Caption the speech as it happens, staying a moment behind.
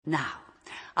Now,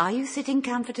 are you sitting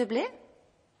comfortably?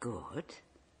 Good.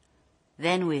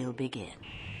 Then we'll begin.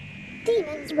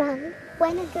 Demons run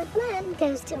when a good man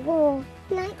goes to war.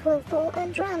 Night will fall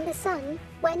and drown the sun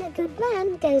when a good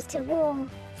man goes to war.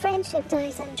 Friendship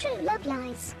dies and true love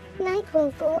lies. Night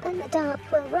will fall and the dark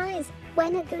will rise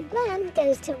when a good man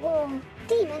goes to war.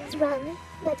 Demons run,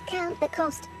 but count the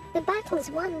cost. The battle's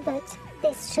won, but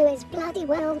this show is bloody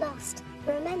well lost.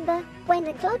 Remember, when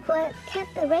A Clockwork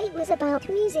Cabaret was about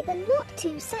music and not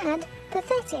too sad,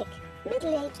 pathetic,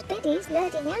 middle-aged biddies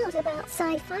nerding out about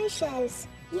sci-fi shows.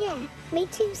 Yeah, me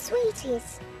too,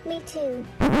 sweeties. Me too.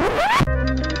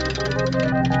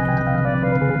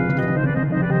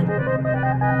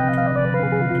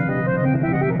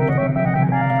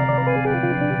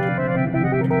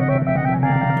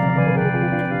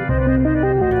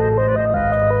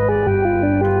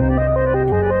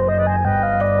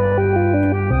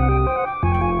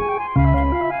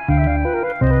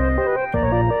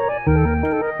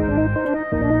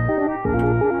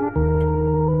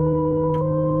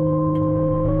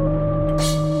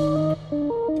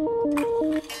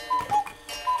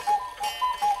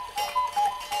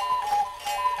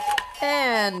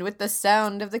 And with the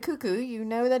sound of the cuckoo, you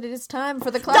know that it is time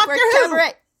for the Clockwork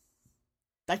Cabaret.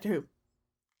 Doctor Who.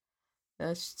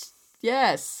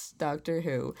 Yes, Doctor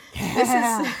Who.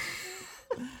 Yeah. This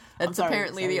is... That's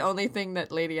apparently the only thing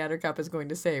that Lady Attercop is going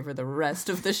to say for the rest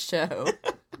of the show.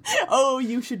 Oh,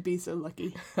 you should be so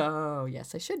lucky. Oh,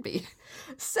 yes, I should be.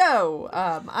 So,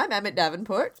 I'm Emmett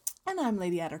Davenport. And I'm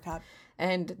Lady Attercop.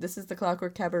 And this is the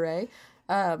Clockwork Cabaret.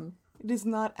 It is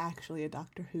not actually a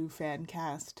Doctor Who fan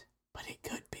cast, but it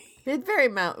could be.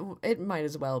 It might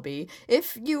as well be.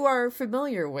 If you are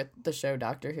familiar with the show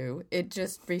Doctor Who, it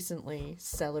just recently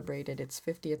celebrated its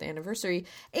 50th anniversary,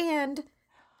 and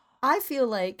I feel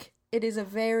like it is a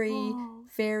very,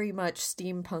 very much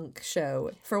steampunk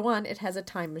show. For one, it has a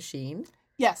time machine.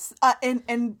 Yes, and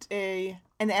an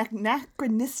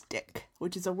anachronistic,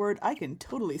 which is a word I can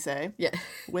totally say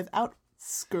without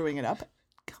screwing it up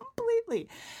completely.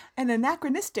 An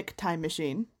anachronistic time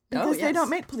machine. Because they don't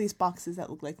make police boxes that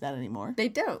look like that anymore. They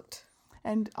don't.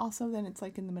 And also then it's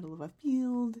like in the middle of a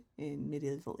field in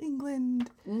medieval England.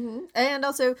 Mm-hmm. And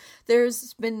also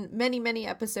there's been many, many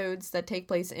episodes that take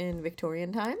place in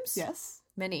Victorian times. Yes.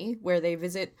 Many, where they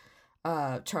visit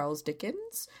Charles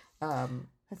Dickens.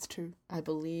 That's true. I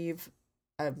believe,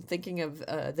 I'm thinking of,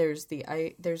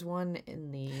 there's one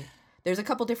in the, there's a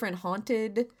couple different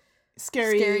haunted...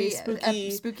 Scary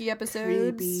spooky episodes.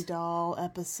 Creepy doll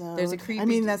episode. There's a creepy... I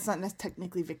mean, that's not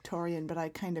technically Victorian, but I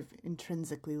kind of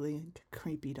intrinsically link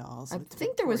creepy dolls. I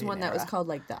think there was one that was called,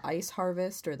 like, the Ice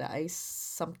Harvest or the Ice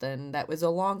something. That was a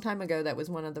long time ago. That was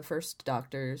one of the first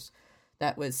Doctors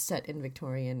that was set in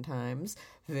Victorian times.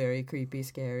 Very creepy,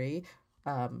 scary.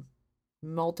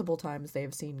 Multiple times they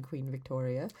have seen Queen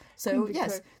Victoria. So,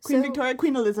 Queen Victoria,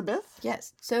 Queen Elizabeth.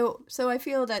 Yes. So I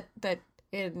feel that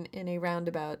in a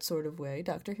roundabout sort of way,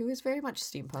 Doctor Who is very much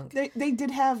steampunk. They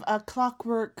did have a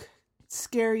clockwork,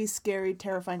 scary,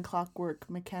 terrifying clockwork,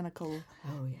 mechanical.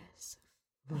 Oh, yes.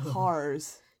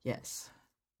 Horrors. Yes.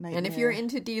 Nightmare. And if you're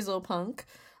into diesel punk,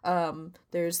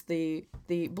 there's the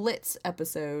Blitz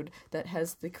episode that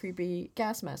has the creepy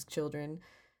gas mask children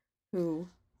who...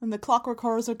 And the clockwork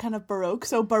horrors are kind of Baroque,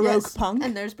 so Baroque punk.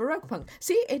 And there's Baroque punk.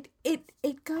 See,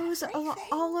 it goes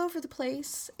all over the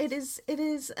place. It is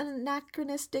an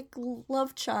anachronistic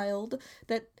love child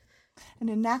that... An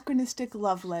anachronistic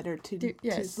love letter to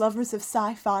lovers of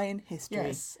sci-fi and history.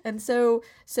 Yes, and so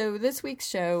this week's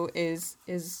show is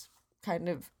kind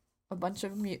of a bunch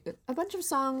of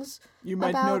songs. You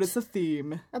might notice a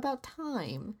theme about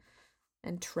time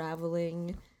and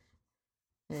traveling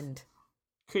and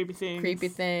creepy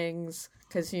things.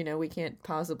 Because we can't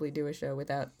possibly do a show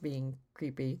without being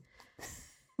creepy.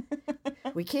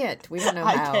 We can't. We don't know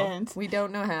how. I can't. We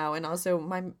don't know how, and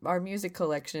also our music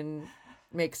collection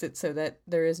makes it so that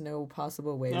there is no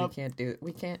possible way we can't do it.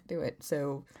 We can't do it.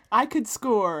 So I could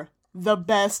score the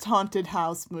best haunted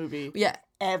house movie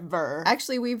ever.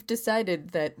 Actually, we've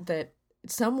decided that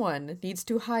someone needs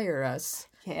to hire us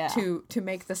to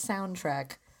make the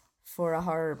soundtrack for a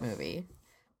horror movie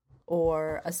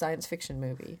or a science fiction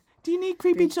movie. Do you need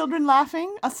creepy children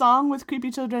laughing? A song with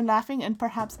creepy children laughing and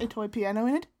perhaps a toy piano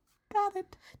in it? Got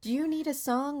it. Do you need a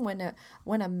song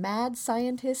when a mad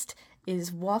scientist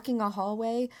is walking a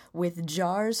hallway with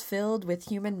jars filled with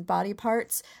human body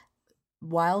parts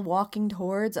while walking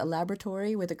towards a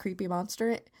laboratory with a creepy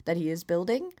monster that he is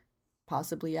building,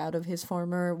 possibly out of his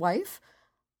former wife?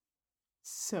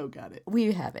 So got it.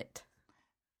 We have it.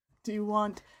 Do you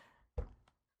want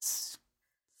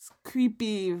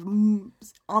creepy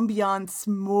ambiance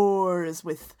s'mores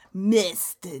with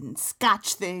mist and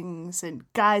scotch things and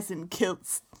guys in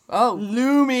kilts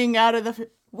looming out of the...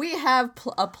 We have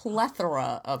a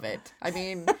plethora of it. I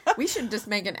mean, we should just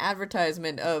make an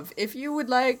advertisement of, if you would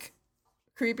like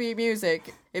creepy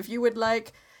music, if you would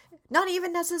like, not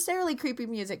even necessarily creepy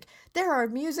music,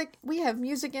 we have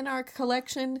music in our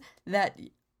collection that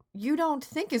you don't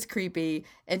think is creepy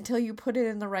until you put it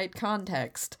in the right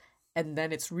context, and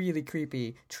then it's really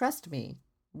creepy. Trust me,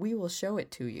 we will show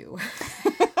it to you.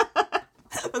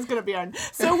 That's gonna be on.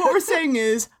 So what we're saying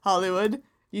is, Hollywood,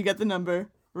 you get the number.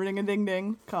 Ring a ding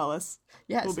ding, call us.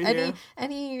 Yes. We'll be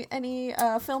any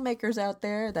filmmakers out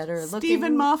there that are looking.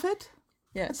 Stephen Moffat.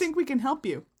 Yes. I think we can help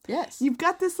you. Yes. You've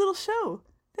got this little show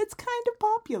that's kind of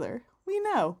popular. We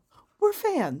know. We're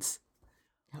fans.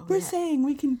 We're saying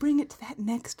we can bring it to that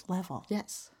next level.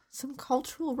 Yes. Some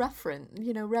cultural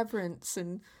reverence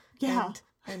and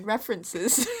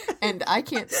references. And I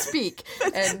can't speak.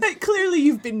 That clearly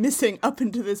you've been missing up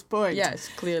until this point. Yes,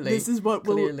 clearly. This is what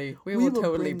we will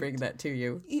totally bring that to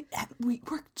you.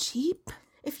 We're cheap.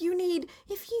 If you need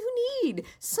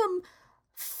some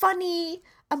funny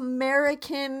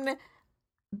American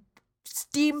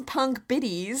steampunk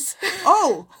biddies.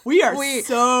 Oh, we are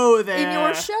so there. In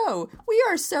your show. We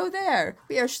are so there.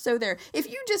 If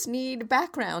you just need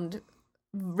background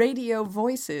radio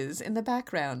voices in the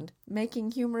background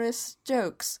making humorous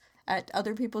jokes at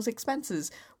other people's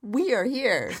expenses, we are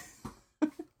here.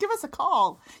 Give us a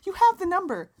call. You have the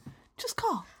number. Just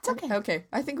call. It's okay. Okay.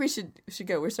 I think we should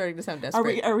go. We're starting to sound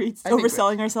desperate. Are we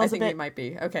overselling ourselves a bit? I think we might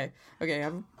be. Okay.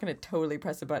 I'm going to totally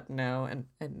press a button now and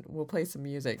we'll play some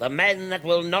music. The men that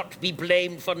will not be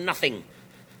blamed for nothing.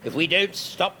 If we don't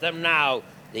stop them now,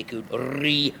 they could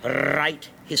rewrite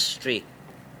history.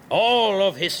 All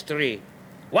of history.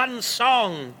 One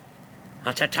song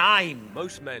at a time.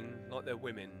 Most men like their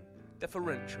women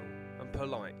deferential and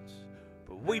polite.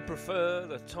 But we prefer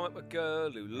the type of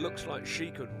girl who looks like she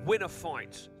could win a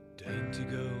fight. Dainty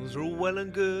girls are all well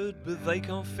and good, but they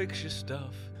can't fix your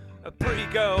stuff. A pretty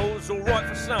girl's alright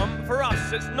for some, but for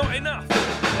us it's not enough.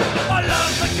 I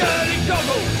love the girly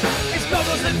goggles, it's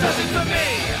goggles that does it for me.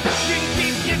 You can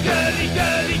keep your girly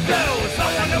girls. I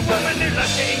want a woman who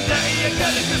loves getting dirty, a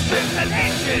girl who can strip an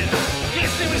engine,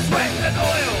 glistening with sweat and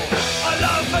oil. I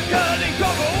love the girly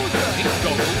goggles, it's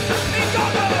goggles, it's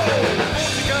goggles.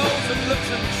 Naughty girls and looks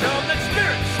and charm, that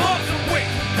spirit, smarts and wit.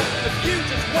 If you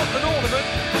just want an ornament,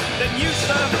 then you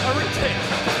serve her a tip.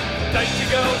 Dainty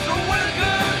girls are well and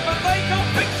good, but they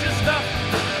can't fix your stuff.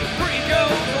 The pretty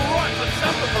girls alright for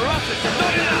some, but for us it's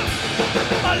not enough.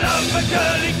 I love the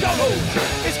girly goggles,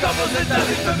 it's goggles that does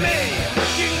it for me.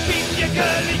 You can keep your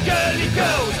girly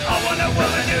girls. I want a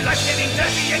woman who likes getting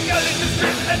dirty, a girl who's a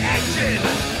strip and action,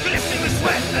 glistening with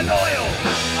sweat and oil.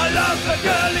 I love the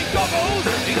girly goggles,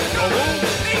 it's goggles,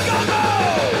 it's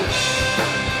goggles.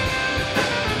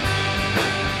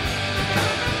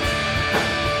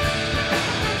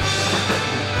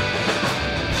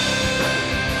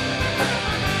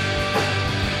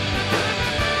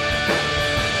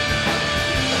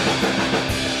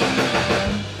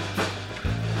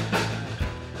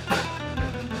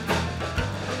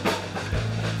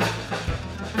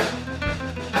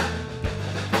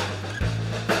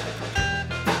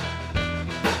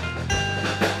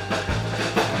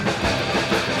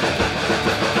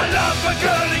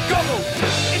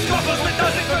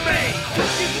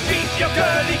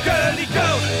 Girly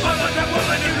girls, I want a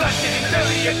woman who likes getting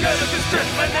dirty, a girl who can strip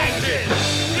and action,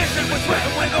 glisten with sweat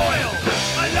and with oil.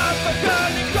 I love the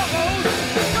girly goggles,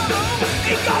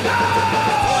 it's goggles!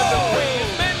 Why do we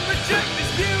men reject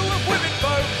this view of women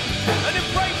folk and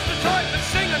embrace the type that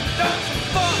sing and dance and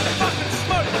fart and fuck and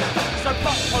smoke? So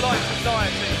fuck polite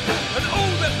society and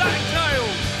all that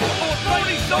entails. More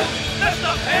body salt, messed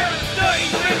up hair and dirty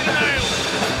fingernails.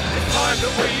 It's time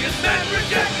that we as men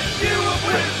reject this view of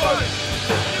women folk.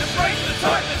 Embrace the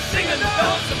type that sing and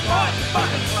dance and part and fuck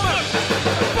and smoke.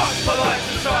 And fuck polite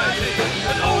society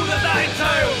and all that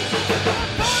entails.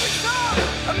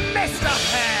 And messed up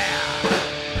hair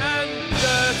and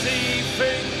dirty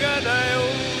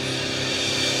fingernails.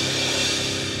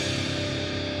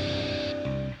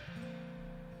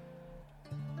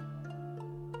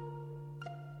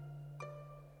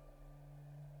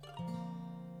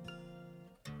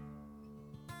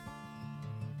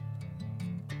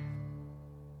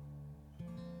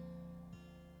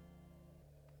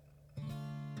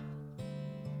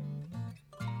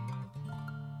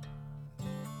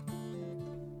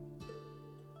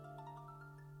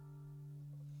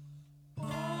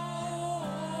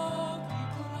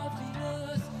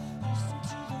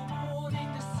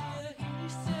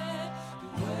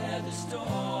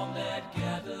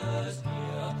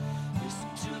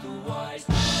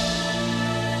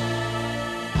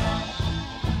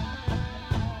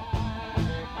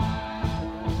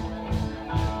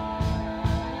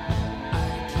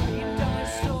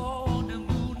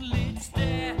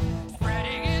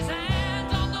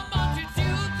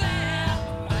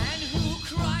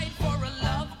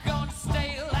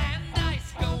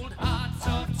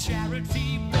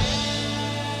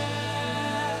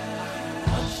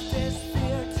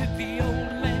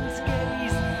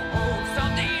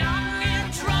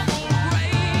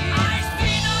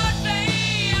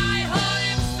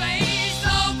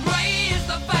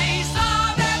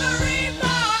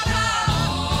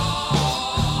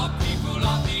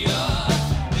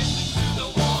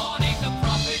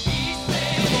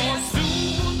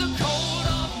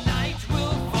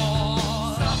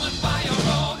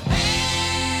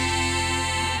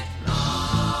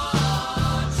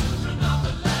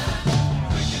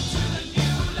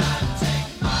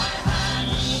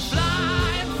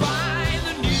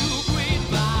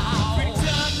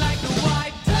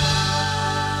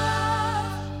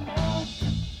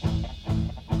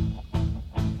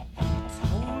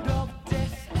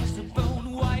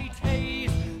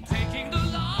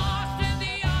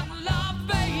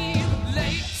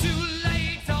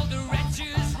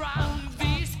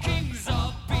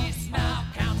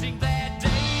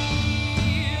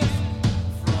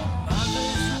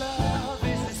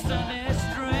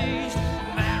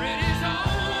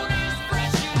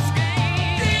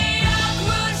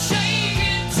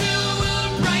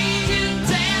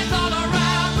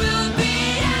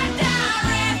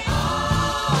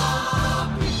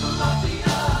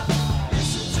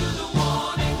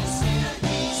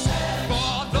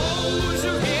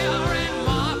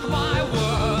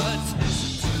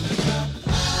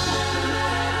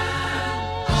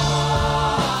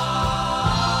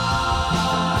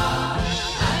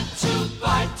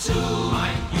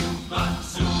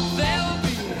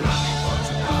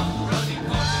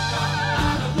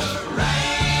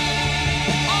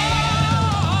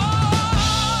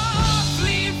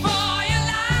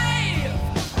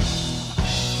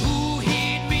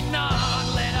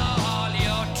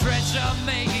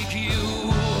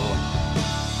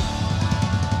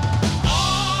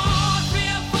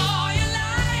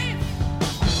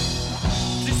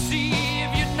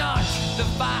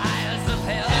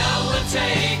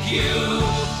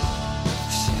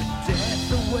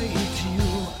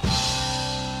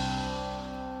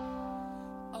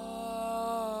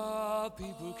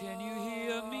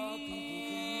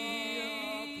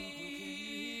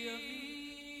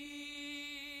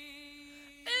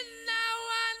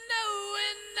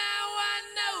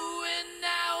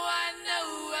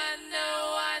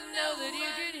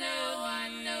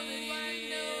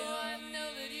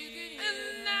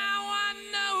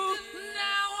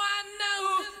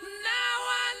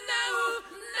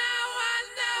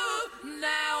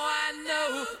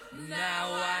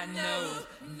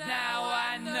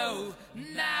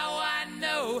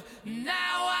 know,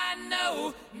 now I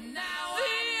know, now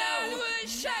the earth will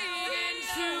shake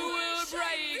into will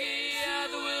break, the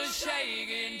earth will shake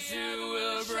into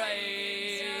will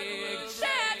break.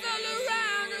 Dance all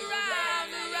around, around,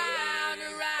 around,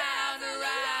 around,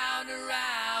 around,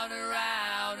 around,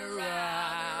 around, around,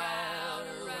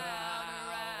 around,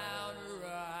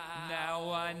 around. Now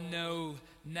I know,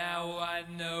 now I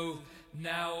know.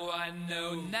 Now I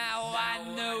know, now I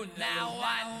know, now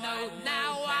I know,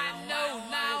 now I know,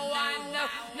 now I know,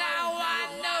 now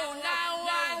I know, now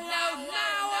I know,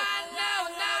 now I know,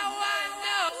 now I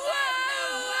know.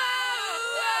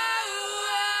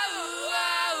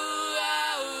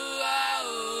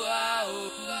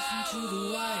 Listen to the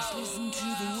wise, listen to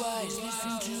the wise,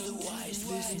 listen to the wise,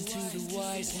 listen to the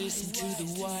wise, listen to the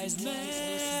wise man.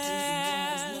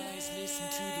 Listen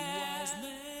to the wise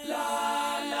man. La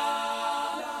la.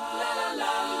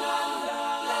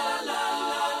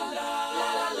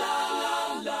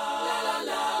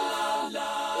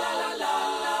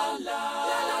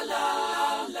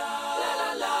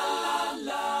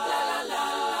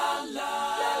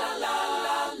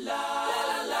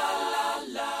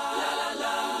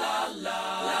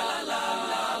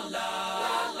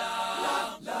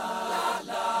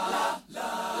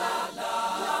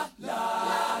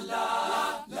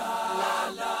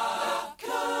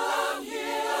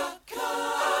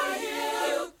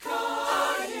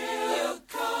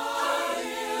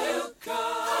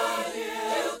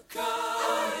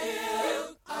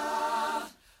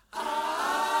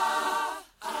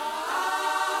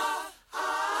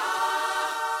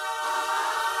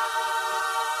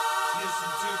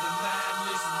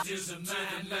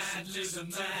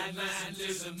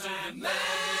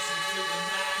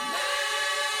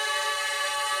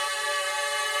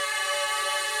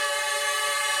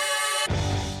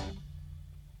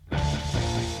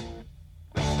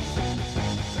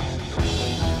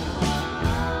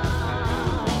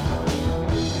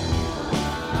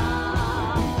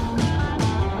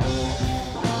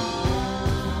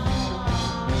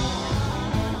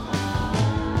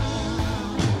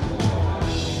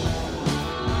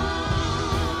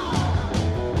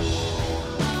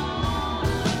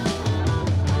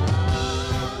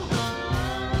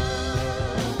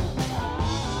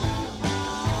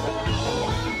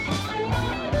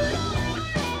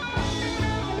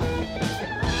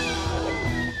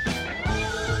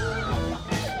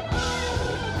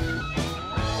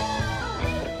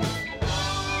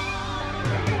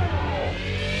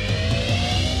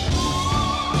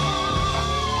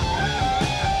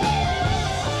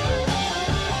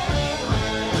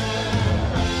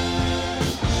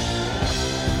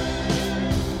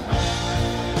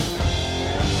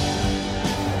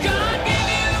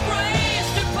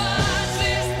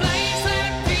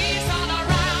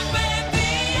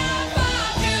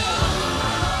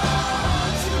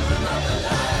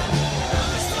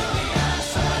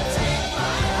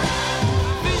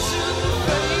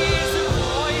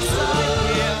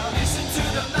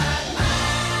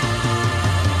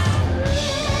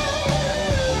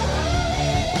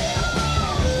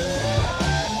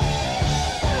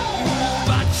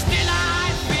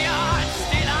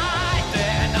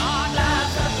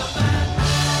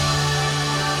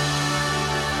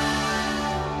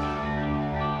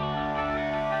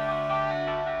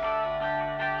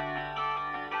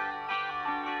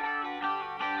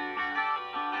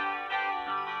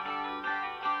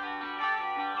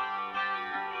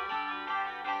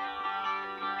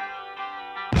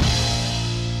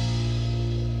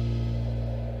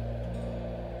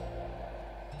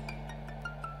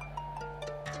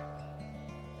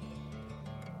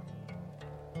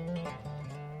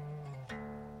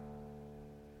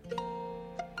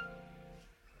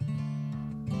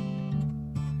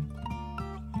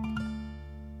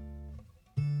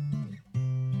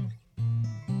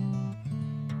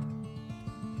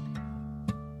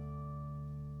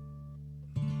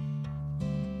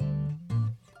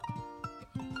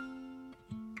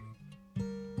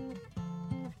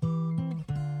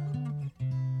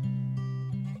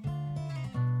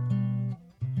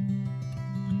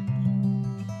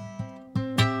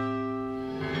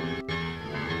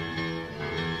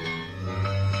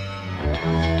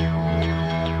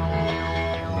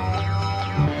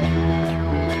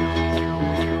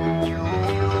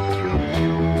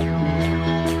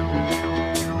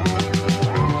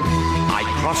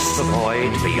 The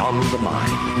void beyond the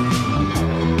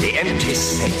mind, the empty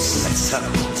space that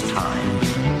circles time.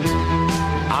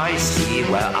 I see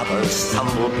where others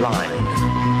stumble blind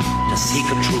to seek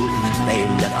a truth they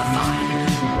never find.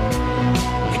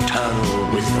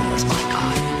 Eternal wisdom is my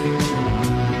guide.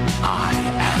 I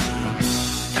am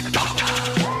the Doctor.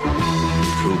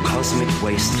 Through cosmic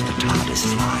waste the TARDIS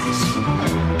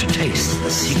flies, to taste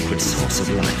the secret source of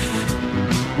life.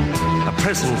 A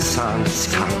presence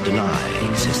science can't deny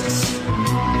exists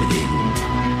within,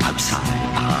 outside,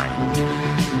 behind,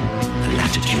 the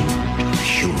latitude of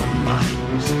human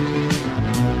minds.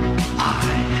 I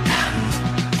am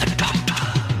the Doctor.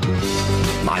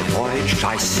 My voyage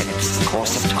dissects the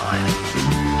course of time.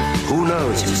 Who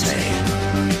knows, you say,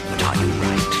 but are you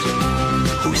right?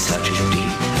 Who searches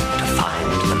deep to find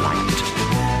the light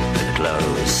that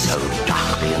glows so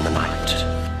darkly in the night?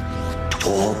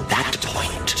 Toward that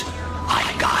point, I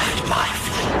guide my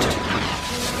flight.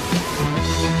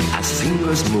 As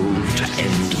fingers move to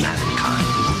end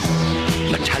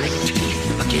mankind, metallic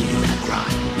teeth begin their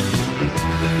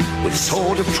grind. With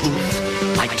sword of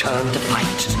truth, I turn to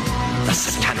fight the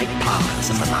satanic powers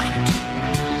of the night.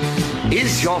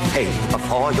 Is your faith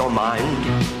before your mind?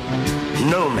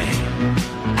 Know me.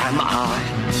 Am I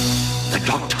the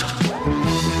Doctor?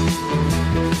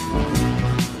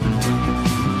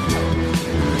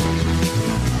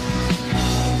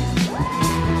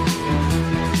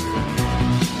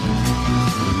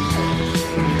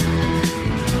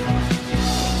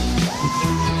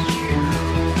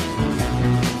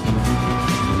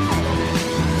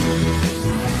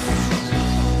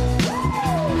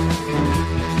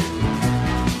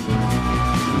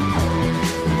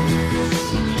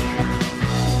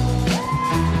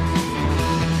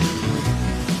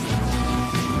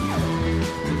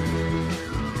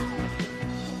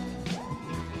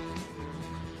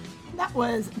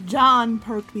 Was John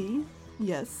Pertwee.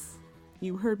 Yes,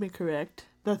 you heard me correct.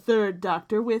 The third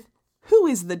Doctor with Who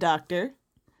is the Doctor?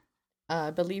 I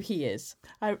believe he is.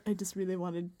 I just really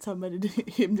wanted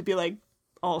him to be like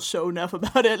all show enough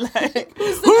about it. Like,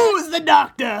 who's the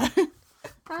Doctor?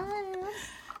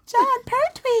 John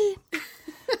Pertwee.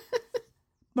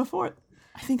 Before,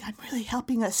 I think I'm really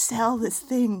helping us sell this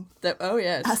thing. Oh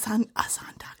yes, us on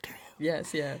Doctor Who.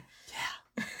 Yes, yeah.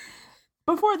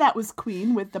 Before that was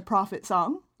Queen with the Prophet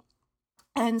song.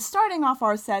 And starting off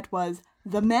our set was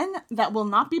The Men That Will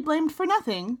Not Be Blamed for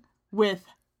Nothing with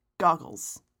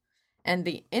Goggles. And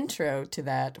the intro to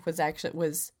that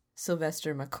was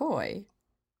Sylvester McCoy.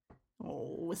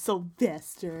 Oh,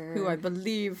 Sylvester. Who I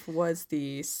believe was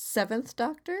the 7th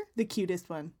Doctor? The cutest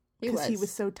one. Because he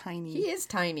was so tiny. He is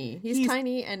tiny. He's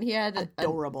tiny, and he had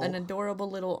adorable. An adorable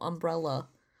little umbrella.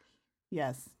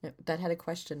 Yes. That had a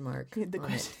question mark. The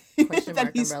question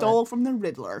that he stole from the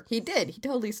Riddler. He did. He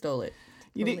totally stole it.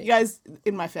 You guys,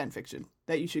 in my fan fiction,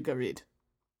 that you should go read.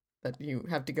 That you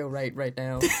have to go right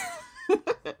now.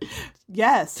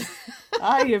 Yes.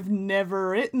 I have never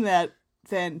written that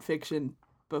fan fiction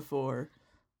before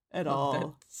at all.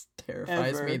 That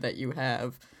terrifies me that you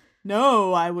have.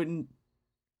 No, I wouldn't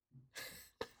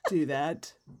do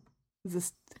that.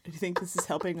 Do you think this is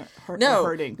helping or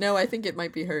hurting? No, I think it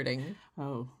might be hurting.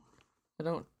 Oh. I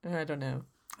don't know.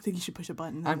 I think you should push a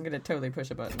button. I'm going to totally push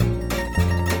a button.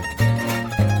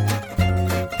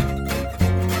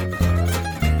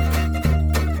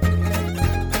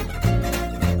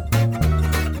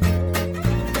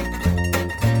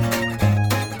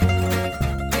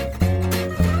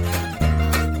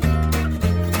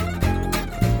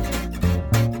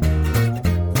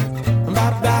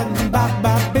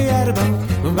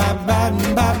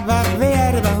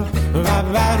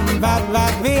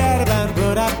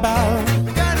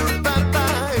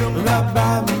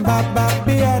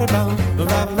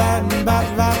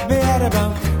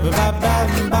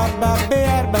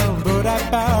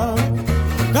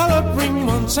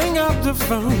 Hang up the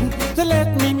phone to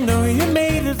let me know you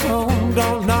made it home.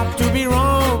 Don't not to be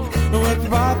wrong with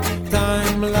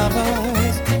part-time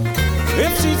lovers.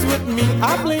 If she's with me,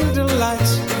 I blink the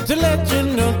lights to let you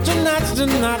know tonight's the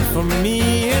night for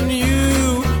me and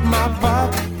you, my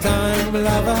part-time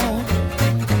lover.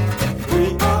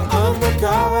 We are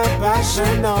undercover,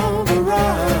 passion on the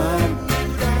run,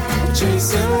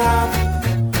 chasing love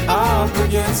up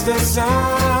against the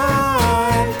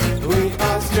sun. We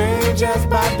are strangers,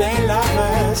 but they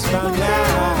lovers by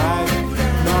night.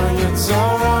 Knowing it's so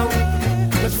wrong,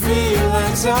 but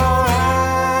feeling so right.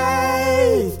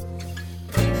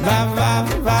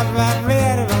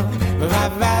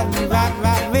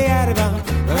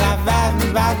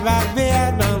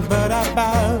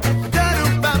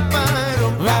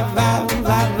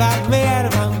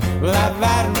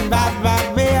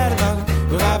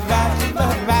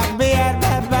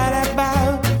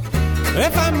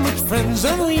 If I'm with friends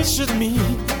and we should meet,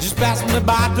 just pass me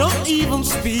by, don't even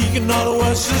speak. In other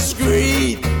words, just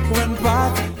greet when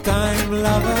part-time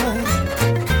lovers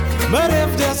But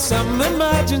if there's some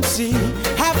emergency,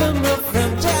 having a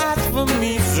friend to ask for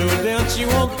me, so then she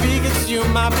won't be, 'cause you're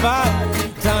my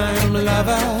part-time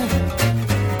lover.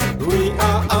 We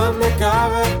are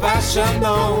undercover, passion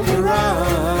on the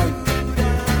run,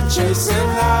 chasing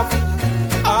love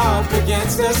up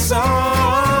against the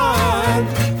sun.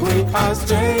 We are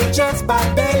strangers, but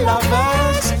they love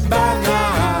us by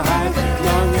night.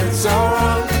 Young and so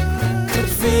wrong, but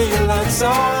feeling so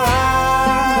right.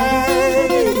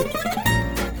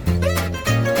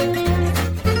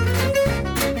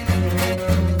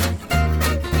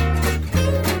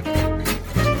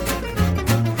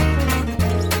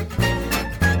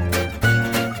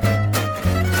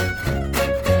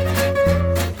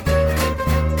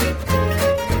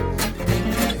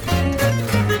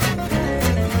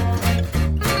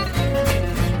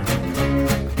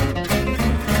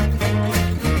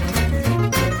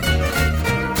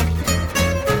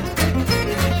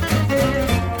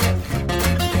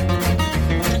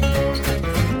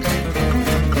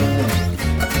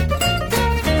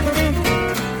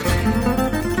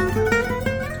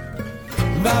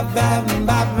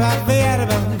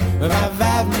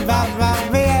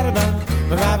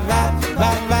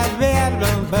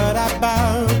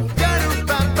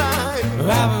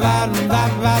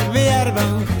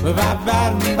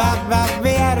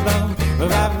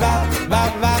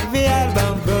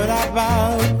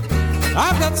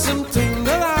 I've got something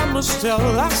that I must tell.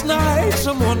 Last night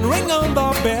someone rang on the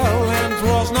bell, and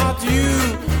 'twas not you,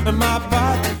 my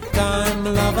part-time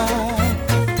lover.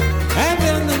 And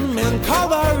then the man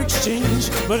called our exchange,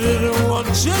 but I didn't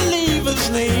want to leave his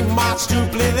name. Much to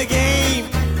play the game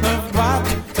of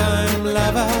part-time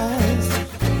lovers.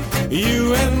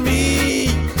 You and me,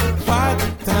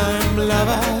 part-time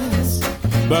lovers.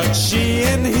 But she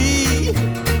and he,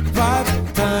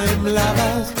 part-time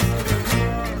lovers.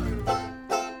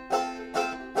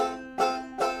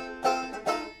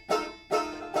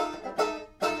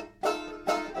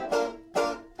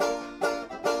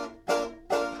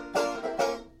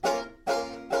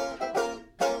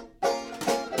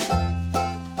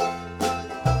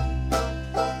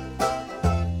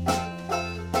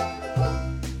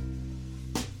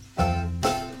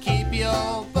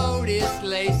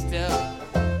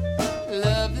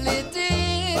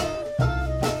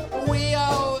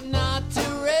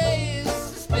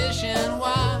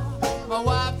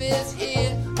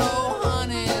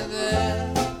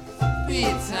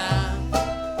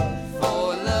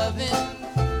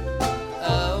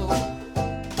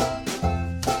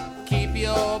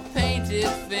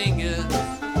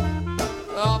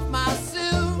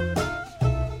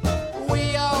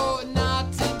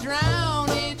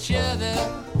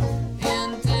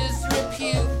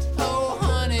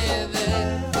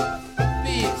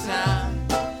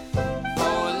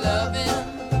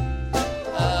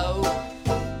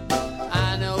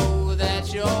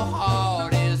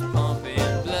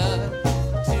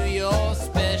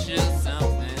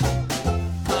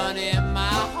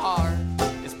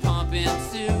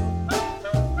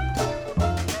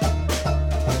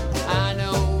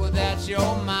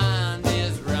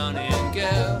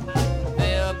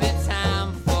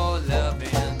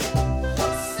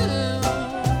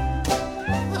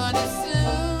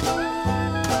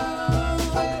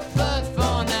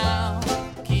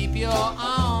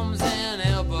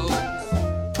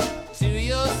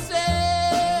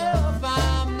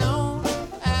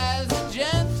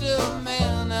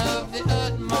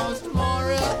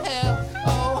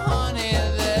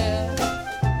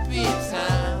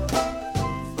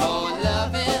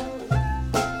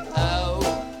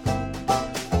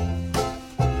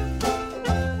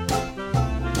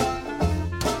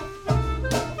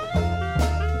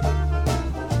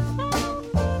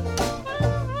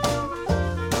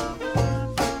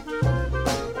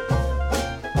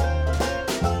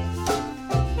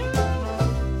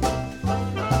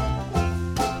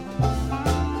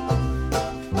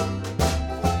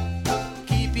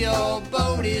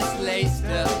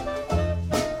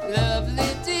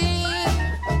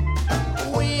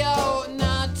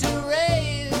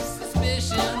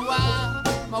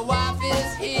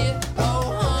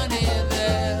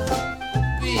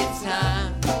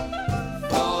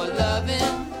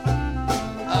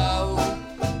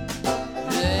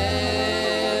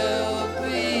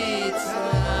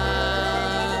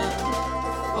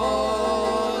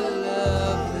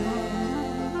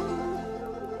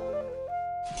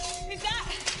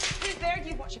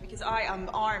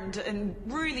 And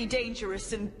really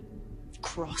dangerous and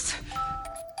cross.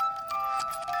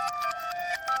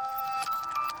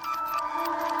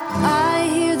 I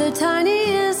hear the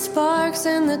tiniest sparks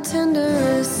and the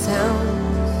tenderest sounds.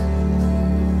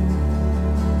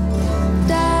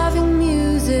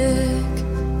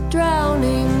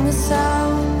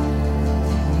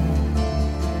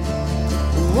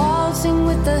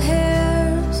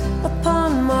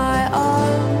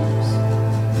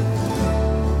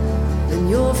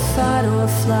 fight or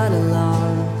flight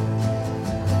alarm.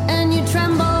 And you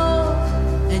tremble,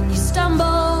 and you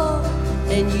stumble,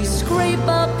 and you scrape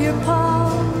up your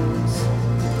palms.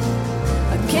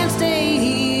 I can't stay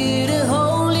here to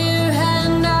hold your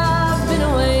hand. I've been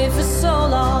away for so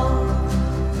long.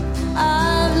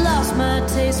 I've lost my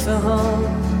taste for home.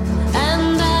 And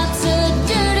that's a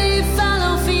dirty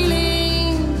fallow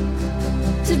feeling,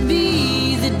 to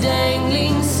be the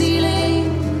dangling ceiling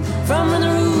from when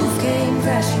the roof came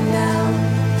crashing down.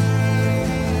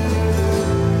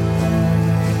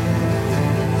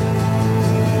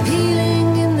 Peeling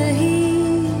in the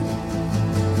heat,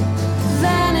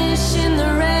 vanish in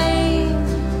the rain.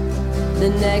 The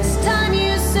next time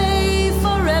you say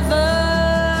forever,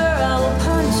 I will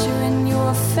punch you in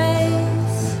your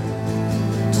face.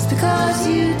 Just because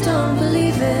you don't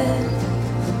believe it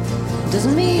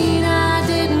doesn't mean I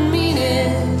didn't mean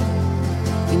it.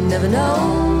 You never know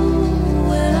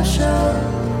when I'll show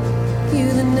you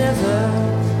the never.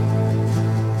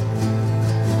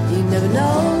 You never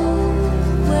know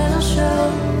when I'll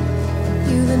show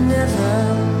you the never.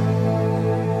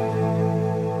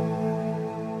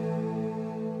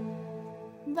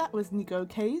 That was Nico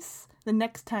Case. The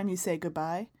next time you say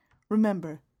goodbye,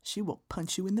 remember, she will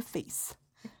punch you in the face.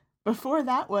 Before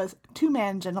that was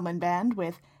Two-Man Gentleman Band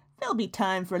with There'll Be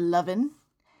Time for Lovin'.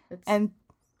 And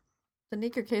the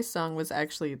Nico Case song was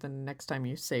actually The Next Time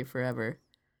You Say Forever.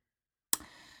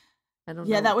 I don't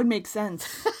know. Yeah, that would make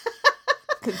sense.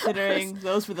 Considering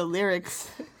those were the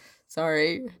lyrics.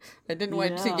 Sorry. I didn't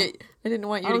want you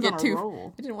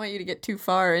to get too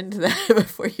far into that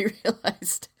before you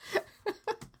realized.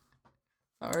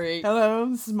 Sorry. Hello,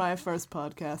 this is my first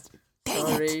podcast. Dang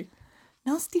Sorry. it.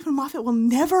 No, Stephen Moffat will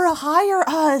never hire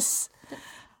us.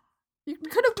 You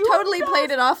could have totally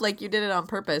played it off like you did it on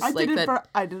purpose. I did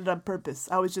it on purpose.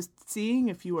 I was just seeing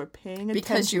if you were paying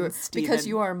attention, because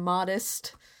you are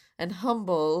modest and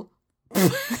humble.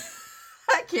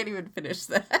 I can't even finish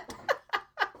that.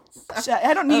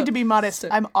 I don't need to be modest.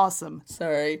 I'm awesome.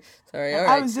 Sorry. All right.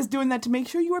 I was just doing that to make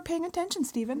sure you were paying attention,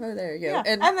 Stephen. Oh, there you go. Yeah.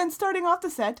 And then starting off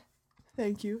the set,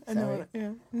 thank you.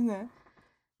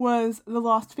 Was The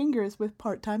Lost Fingers with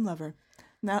Part-Time Lover.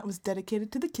 And that was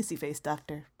dedicated to the Kissy Face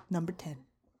Doctor, number 10.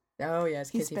 Oh,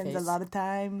 yes, Kissy Face. He spends a lot of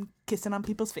time kissing on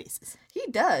people's faces. He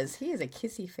does. He is a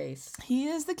kissy face. He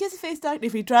is the Kissy Face Doctor.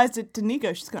 If he tries it to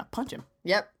Nico, she's going to punch him.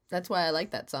 Yep. That's why I like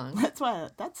that song. That's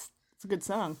a good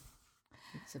song.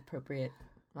 It's appropriate.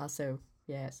 Also,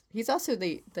 yes. He's also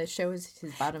the show is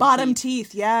his bottom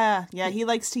teeth. Yeah. He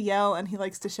likes to yell and he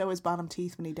likes to show his bottom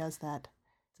teeth when he does that.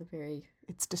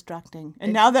 It's distracting.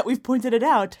 And now that we've pointed it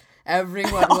out,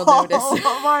 everyone will notice. All of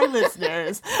our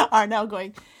listeners are now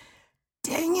going,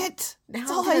 dang it.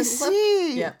 That's all I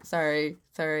see. Yeah, sorry.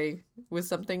 It was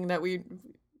something that we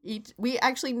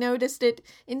actually noticed it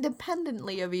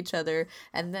independently of each other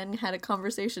and then had a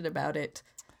conversation about it.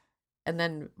 And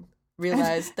then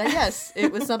realized that, yes,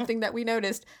 it was something that we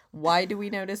noticed. Why do we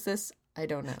notice this? I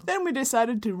don't know. Then we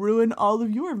decided to ruin all of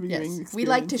your viewing experiences. We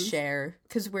like to share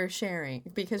because we're sharing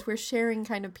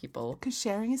kind of people. Because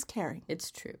sharing is caring. It's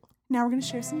true. Now we're going to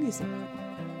share some music.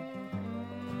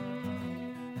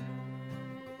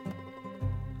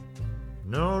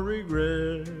 No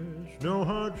regrets, no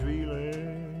hard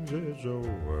feelings, it's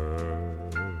over.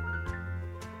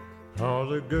 All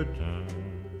the good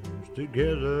times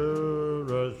together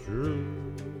are through.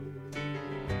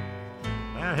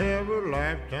 I have a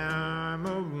lifetime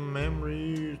of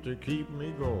memories to keep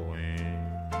me going.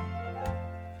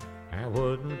 I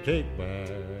wouldn't take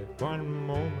back one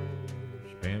moment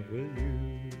spent with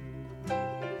you.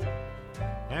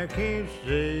 I can't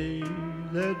say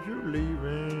that you're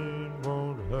leaving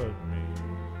won't hurt me,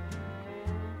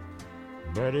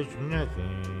 but it's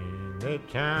nothing that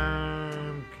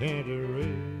time can't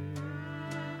erase.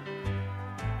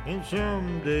 And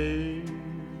someday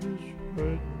this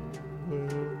hurting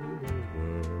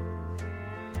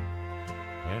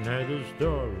another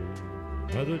story,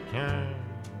 another time,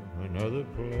 another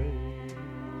place.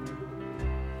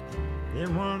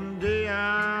 Then one day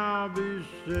I'll be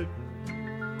sitting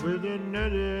with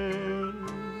another,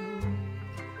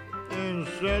 and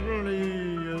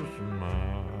suddenly a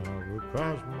smile will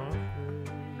cross my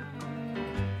face.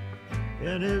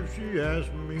 And if she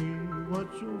asks me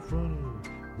what's so funny,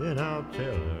 then I'll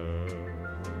tell her.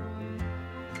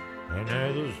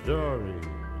 Another story,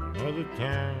 another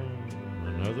time,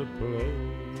 another place.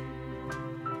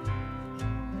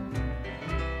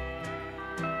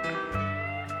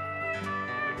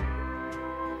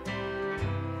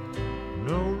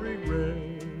 No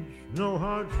regrets, no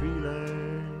hard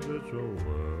feelings, it's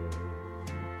over.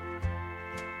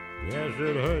 Yes,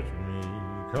 it hurts me,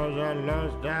 'cause I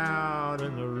lost out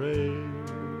in the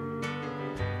race.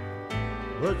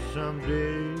 But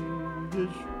someday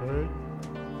this hurt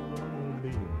will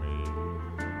leave me.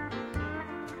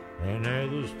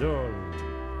 Another story,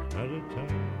 another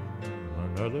time,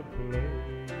 another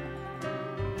place.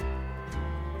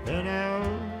 And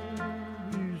I'll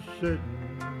be sitting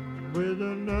with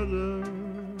another,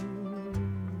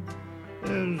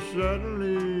 and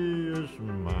suddenly a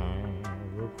smile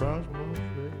across my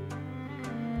face.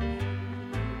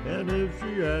 And if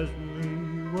she asks me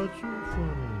what's so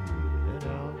funny, then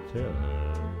I'll tell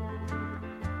her.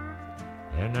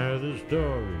 Another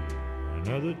story,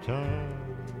 another time,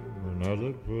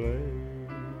 another place.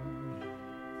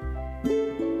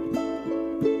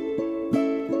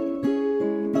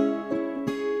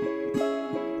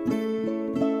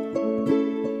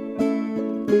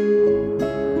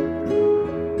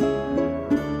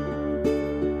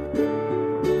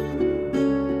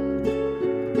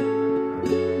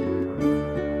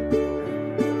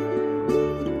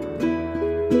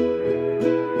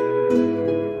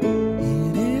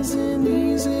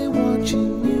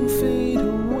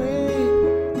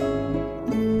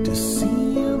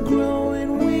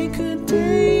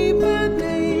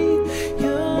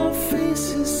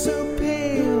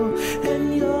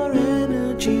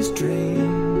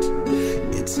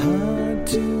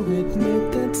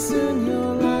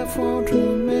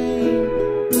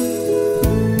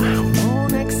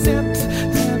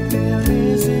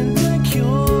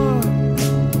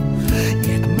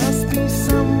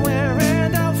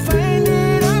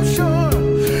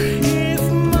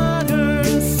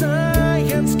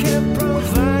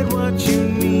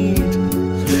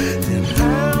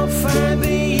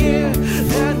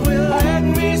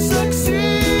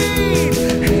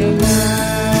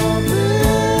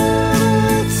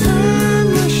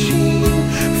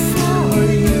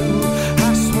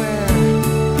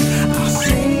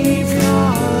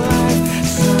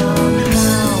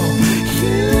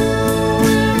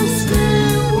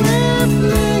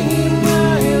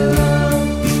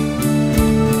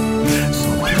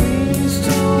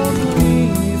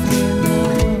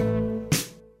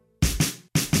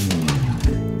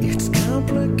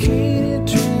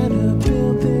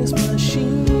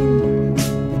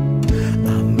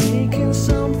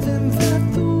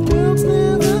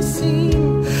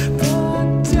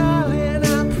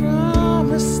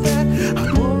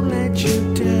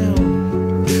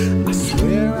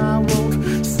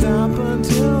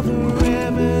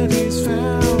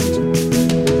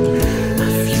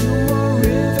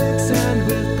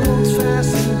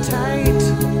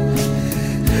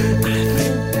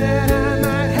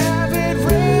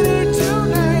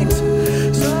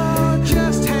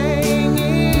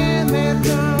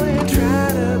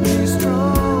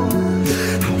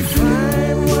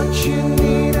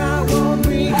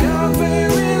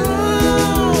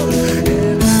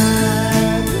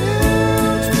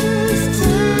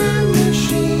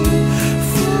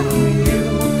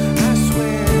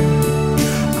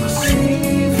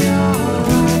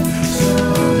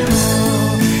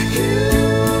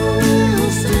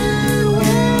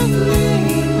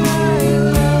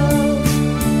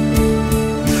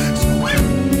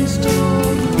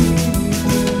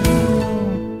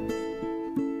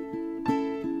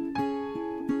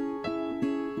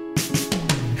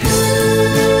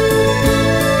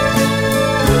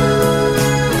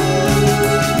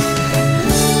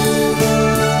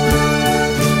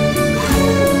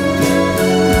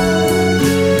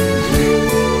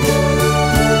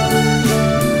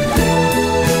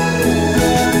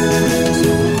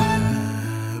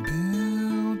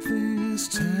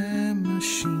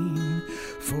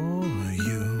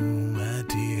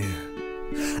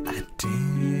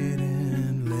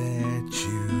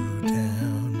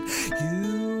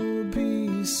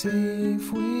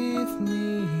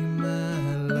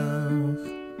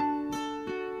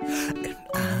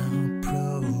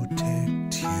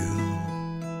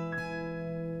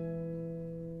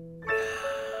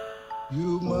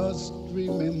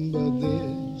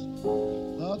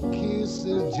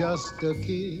 Just a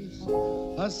kiss,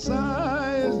 a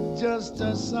sigh is just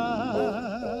a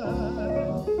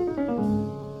sigh.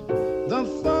 The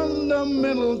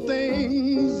fundamental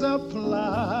things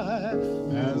apply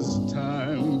as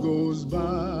time goes by.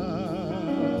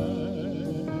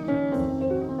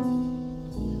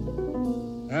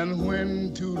 And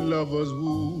when two lovers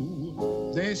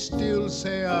woo, they still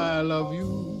say I love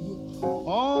you.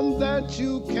 On that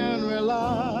you can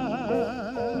rely.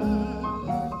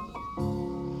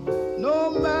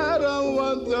 No matter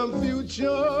what the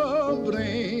future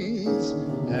brings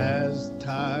as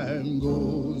time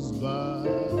goes by.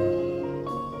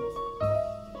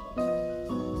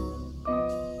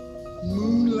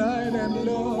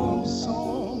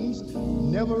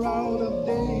 never out of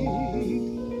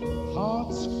date.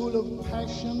 Hearts full of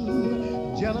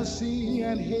passion, jealousy,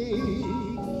 and hate.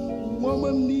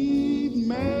 Woman need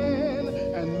man,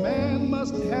 and man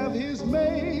must have his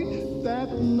mate.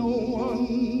 That no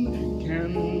one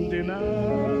can deny.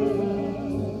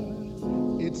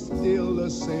 It's still the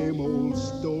same old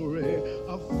story,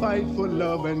 a fight for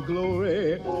love and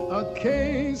glory, a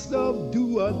case of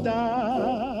do or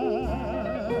die.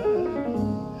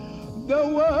 The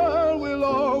world will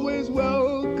always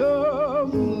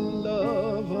welcome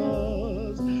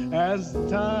lovers as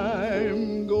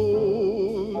time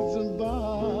goes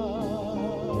by.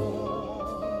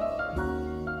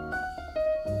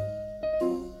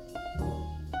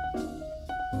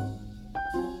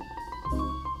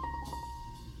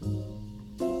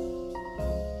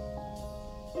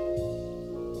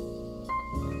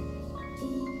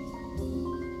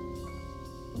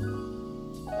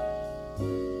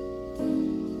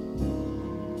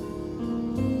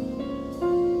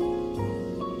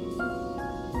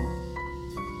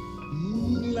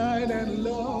 And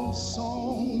love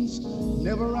songs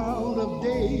never out of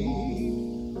date.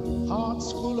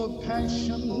 Hearts full of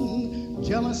passion,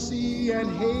 jealousy, and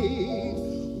hate.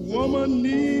 Woman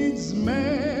needs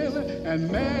man, and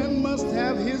man must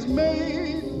have his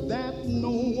mate. That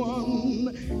no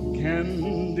one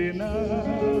can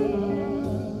deny.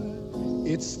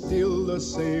 It's still the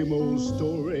same old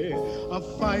story, a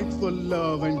fight for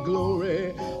love and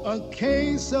glory, a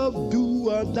case of do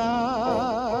or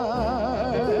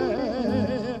die.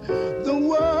 The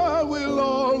world will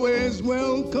always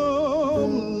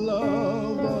welcome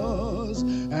lovers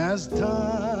as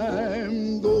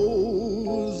time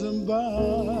goes by.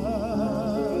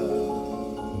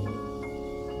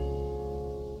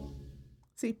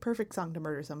 See, perfect song to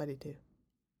murder somebody to.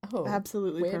 Oh,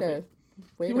 absolutely way perfect.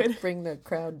 Way to bring the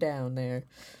crowd down there.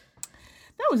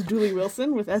 That was Julie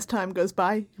Wilson with As Time Goes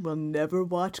By. You will never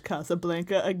watch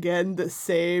Casablanca again the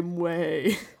same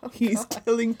way. He's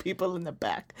killing people in the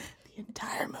back. The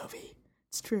entire movie.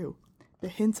 It's true. The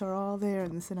hints are all there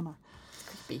in the cinema.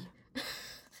 Creepy.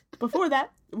 Before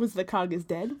that was The Cog is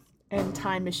Dead and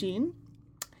Time Machine.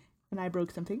 And I Broke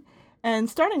Something. And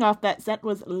starting off that set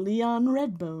was Leon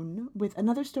Redbone with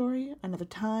Another Story, Another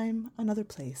Time, Another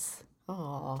Place.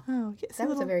 Aww. Oh, yes. That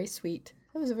was a very sweet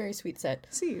set.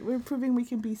 See, we're proving we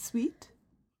can be sweet.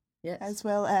 Yes. As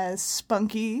well as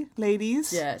spunky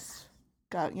ladies. Yes.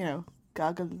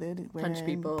 Goggle lid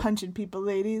punching people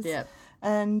ladies. Yep.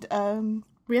 And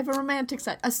we have a romantic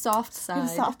side, a soft side.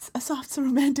 A soft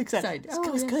romantic side.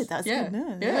 That was good. That was good.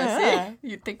 Yeah. See?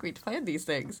 You'd think we'd plan these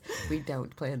things. We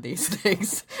don't plan these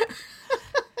things.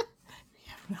 We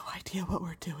have no idea what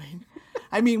we're doing.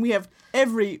 I mean, we are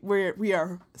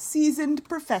seasoned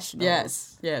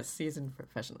professionals. Yes, seasoned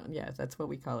professional. Yeah, that's what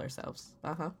we call ourselves.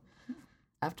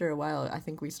 After a while, I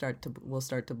think we'll start to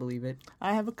believe it.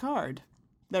 I have a card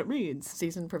that reads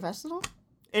seasoned professional.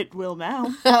 It will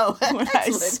now. Oh, when I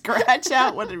scratch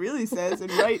out what it really says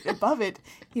and write above it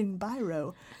in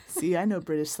biro. See, I know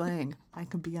British slang. I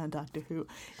can be on Doctor Who.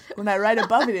 When I write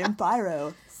above it in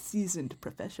biro, seasoned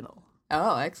professional.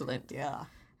 Oh, excellent. Yeah.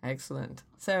 Excellent.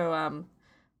 So,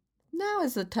 now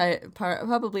is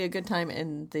probably a good time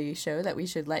in the show that we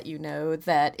should let you know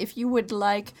that if you would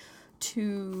like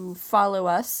to follow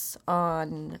us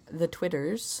on the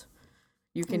Twitters,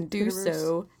 you can do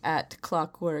so at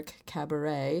Clockwork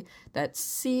Cabaret. That's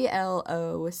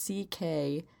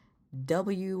CLOCKWRK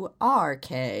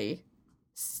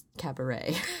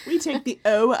Cabaret. We take the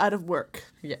O out of work.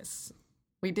 Yes,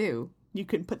 we do. You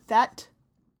can put that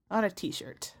on a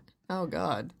t-shirt. Oh,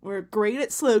 God. We're great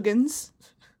at slogans.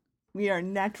 We are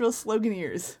natural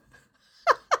sloganeers.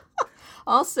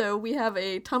 Also, we have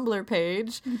a Tumblr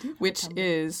page, which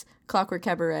is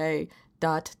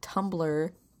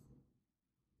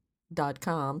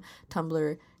clockworkcabaret.tumblr.com.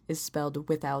 Tumblr is spelled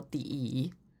without the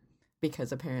E,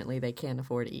 because apparently they can't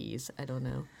afford E's. I don't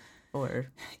know.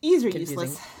 Or E's are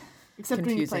useless, except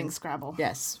when you're playing Scrabble.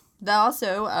 Yes.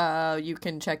 Also, you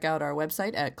can check out our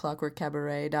website at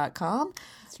clockworkcabaret.com.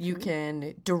 You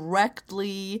can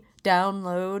directly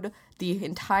download the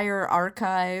entire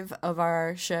archive of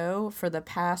our show for the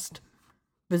past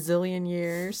bazillion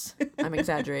years. I'm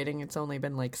exaggerating. It's only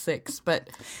been like 6, but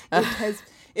it has,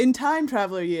 in time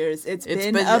traveler years, it's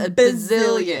been a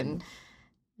bazillion.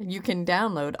 You can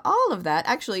download all of that,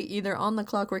 actually, either on the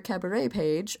Clockwork Cabaret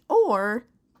page, or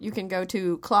you can go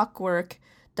to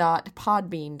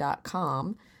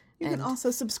clockwork.podbean.com. You can also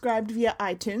subscribe via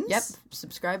iTunes. Yep,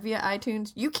 subscribe via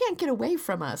iTunes. You can't get away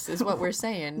from us, is what we're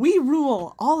saying. We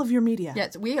rule all of your media.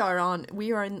 Yes, we are on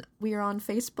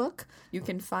Facebook. You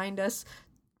can find us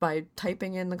by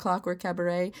typing in the Clockwork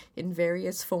Cabaret in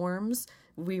various forms,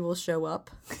 we will show up.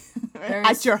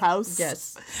 At your house.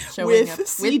 Yes. Showing with up.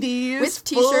 CDs. With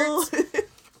T-shirts.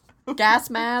 Gas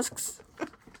masks.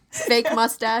 Fake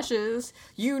mustaches.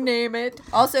 You name it.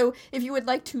 Also, if you would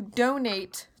like to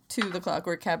donate to the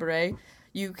Clockwork Cabaret,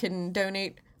 you can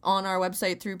donate on our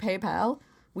website through PayPal.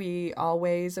 We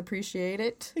always appreciate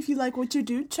it. If you like what you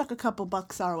do, chuck a couple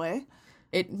bucks our way.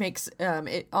 It makes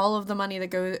all of the money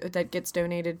that gets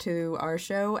donated to our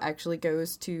show actually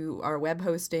goes to our web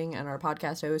hosting and our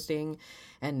podcast hosting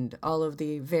and all of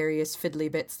the various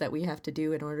fiddly bits that we have to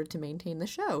do in order to maintain the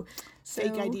show.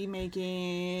 Fake ID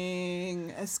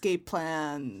making, escape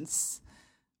plans.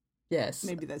 Yes.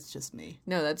 Maybe that's just me.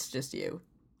 No, that's just you.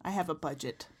 I have a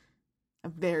budget. A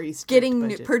very strict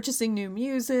budget. Purchasing new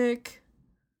music.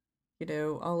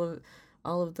 All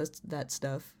of that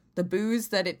stuff. The booze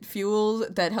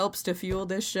that helps to fuel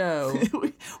this show.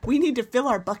 We need to fill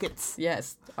our buckets.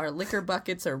 Yes, our liquor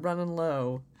buckets are running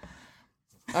low.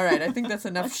 All right, I think that's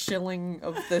enough shilling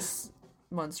of this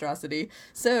monstrosity.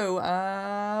 So,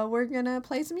 we're gonna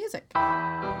play some music.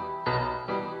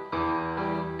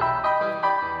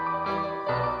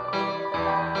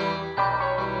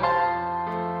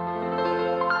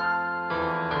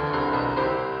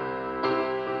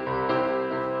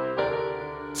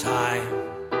 Time,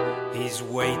 he's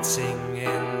waiting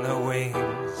in the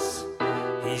wings.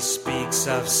 He speaks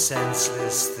of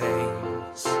senseless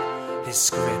things. His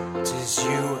script is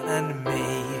you and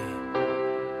me.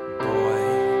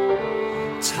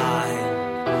 Boy,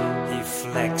 time, he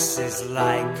flexes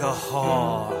like a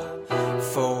whore.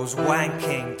 Foes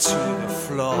wanking to the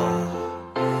floor.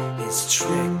 His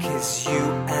trick is you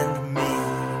and me.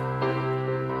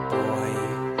 Boy,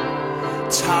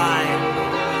 time,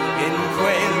 in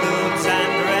quaaludes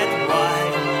and red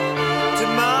wine,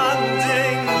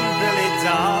 demanding Billy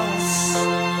dolls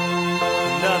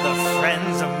and other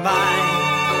friends of mine.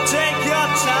 Take your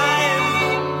time.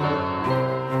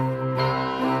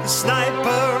 The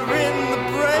sniper in the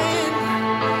brain,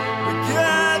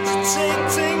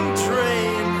 regurgitating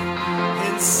drain,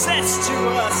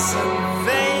 incestuous and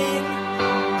vain,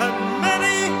 and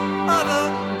many other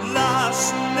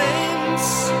last names.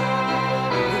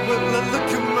 When I look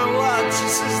at my watch,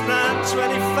 it says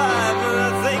 9:25, and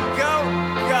I think, oh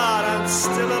God, I'm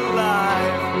still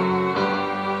alive.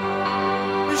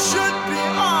 We should be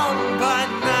on by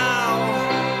now.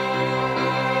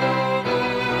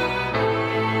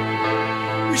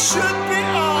 We should be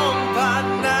on by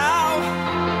now.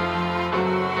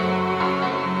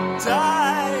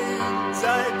 Die,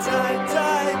 die, die,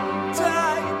 die,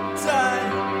 die, die,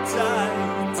 die,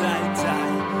 die, die,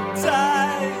 die.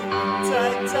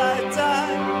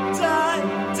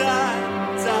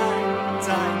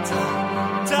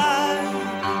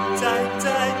 Die,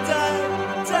 die, die,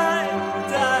 die,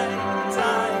 die,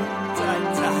 die,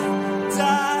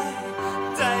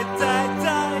 die,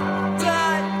 die, die,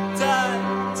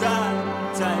 die,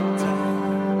 die,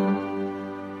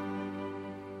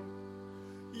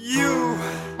 You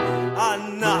are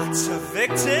not a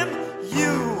victim.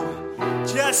 You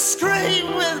just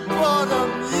scream with boredom.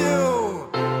 You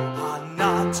are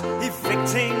not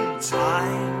evicting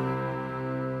time.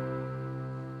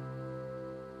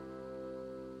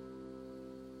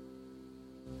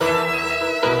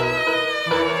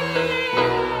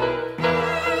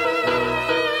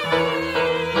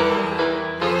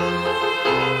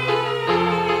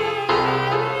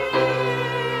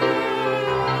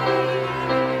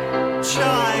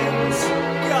 Chimes,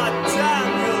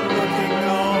 goddamn, you're looking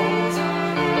old.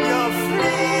 You're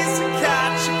free to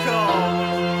catch a cold,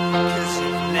 'cause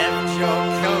you've left your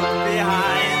coat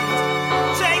behind.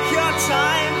 Take your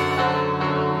time.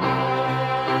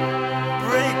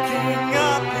 Breaking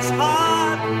up is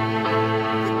hard,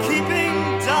 but keeping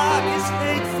dark is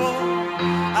hateful.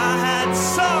 I had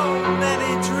so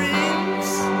many dreams,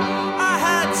 I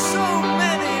had so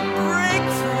many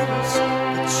breakthroughs,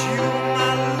 but you,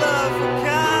 my love, were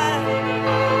kind.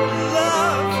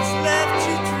 Love has left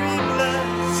you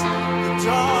dreamless. The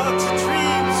door to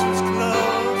dreams was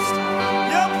closed.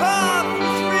 Your path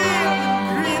was real and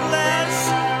greenless.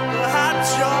 Perhaps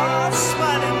you're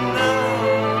smiling now,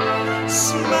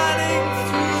 smiling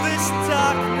through this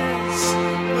darkness.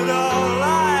 But all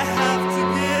I have to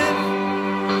give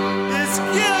is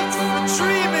guilt for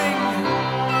dreaming.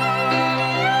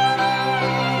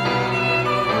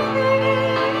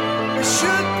 We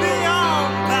should be on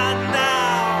by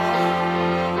now.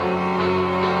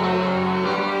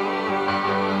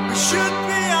 We should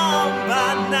be on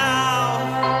by now.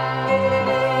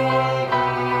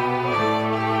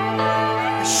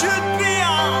 We should be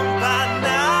on by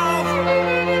now.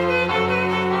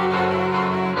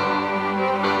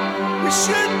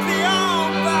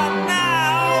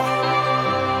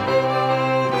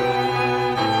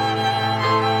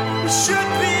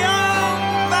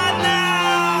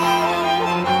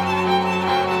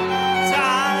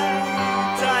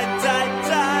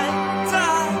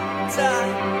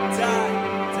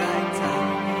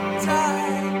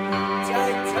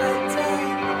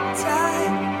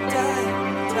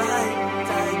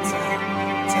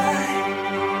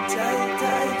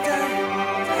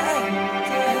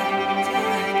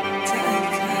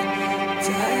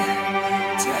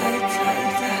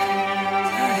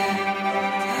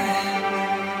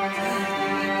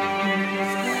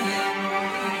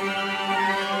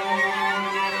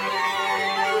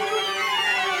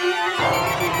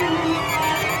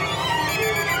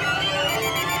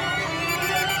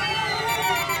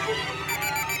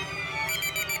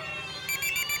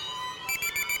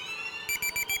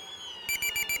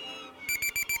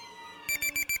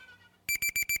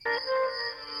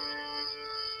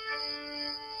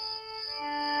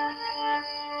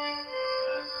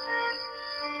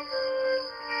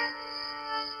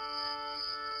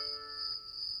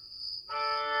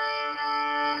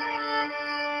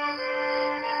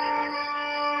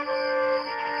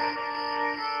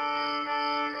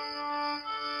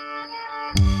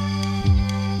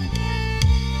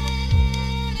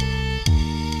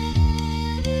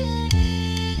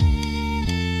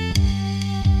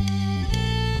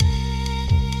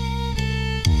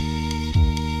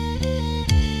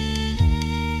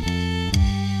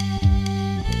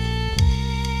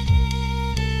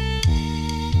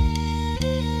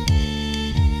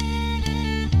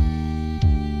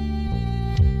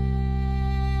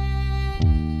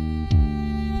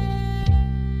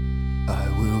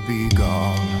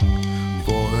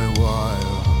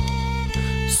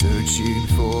 Searching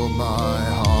for my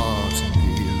heart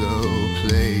in the low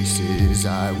places.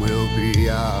 I will be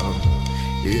out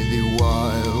in the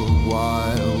wild,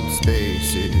 wild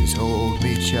spaces. Hold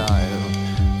me, child,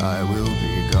 I will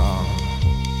be gone.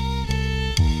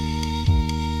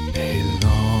 A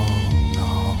long,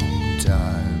 long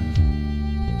time.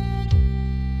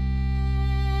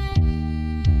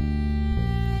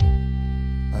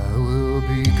 I will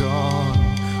be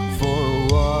gone for a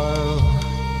while,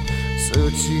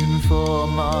 searching for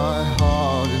my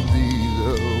heart in the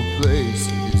low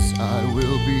places. I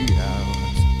will be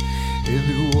out in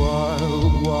the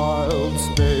wild, wild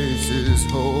spaces.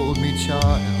 Hold me,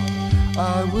 child,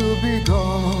 I will be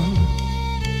gone.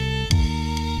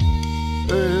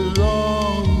 A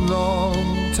long,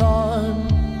 long time.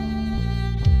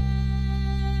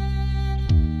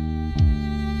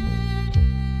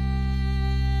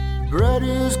 Bread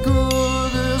is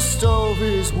good, the stove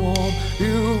is warm.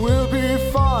 You will be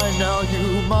fine now,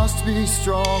 you must be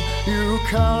strong. You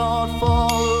cannot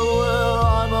follow where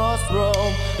I must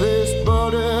roam. This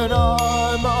burden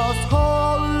I must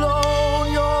haul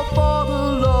alone. Your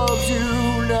father loves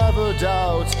you, never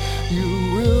doubt.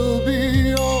 You will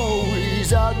be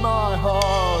always at my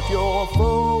heart. Your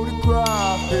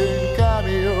photograph in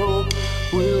cameo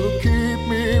will keep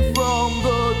me from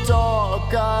the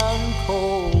dark and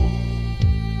cold.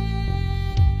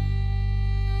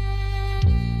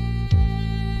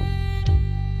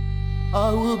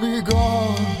 I will be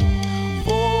gone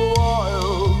for a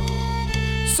while,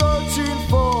 searching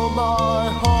for my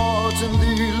heart in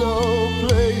the low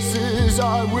places.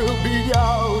 I will be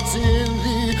out in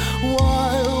the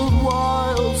wild,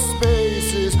 wild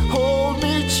spaces. Hold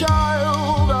me,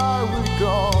 child, I will be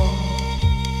gone.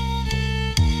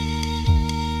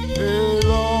 A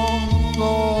long,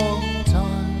 long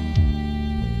time.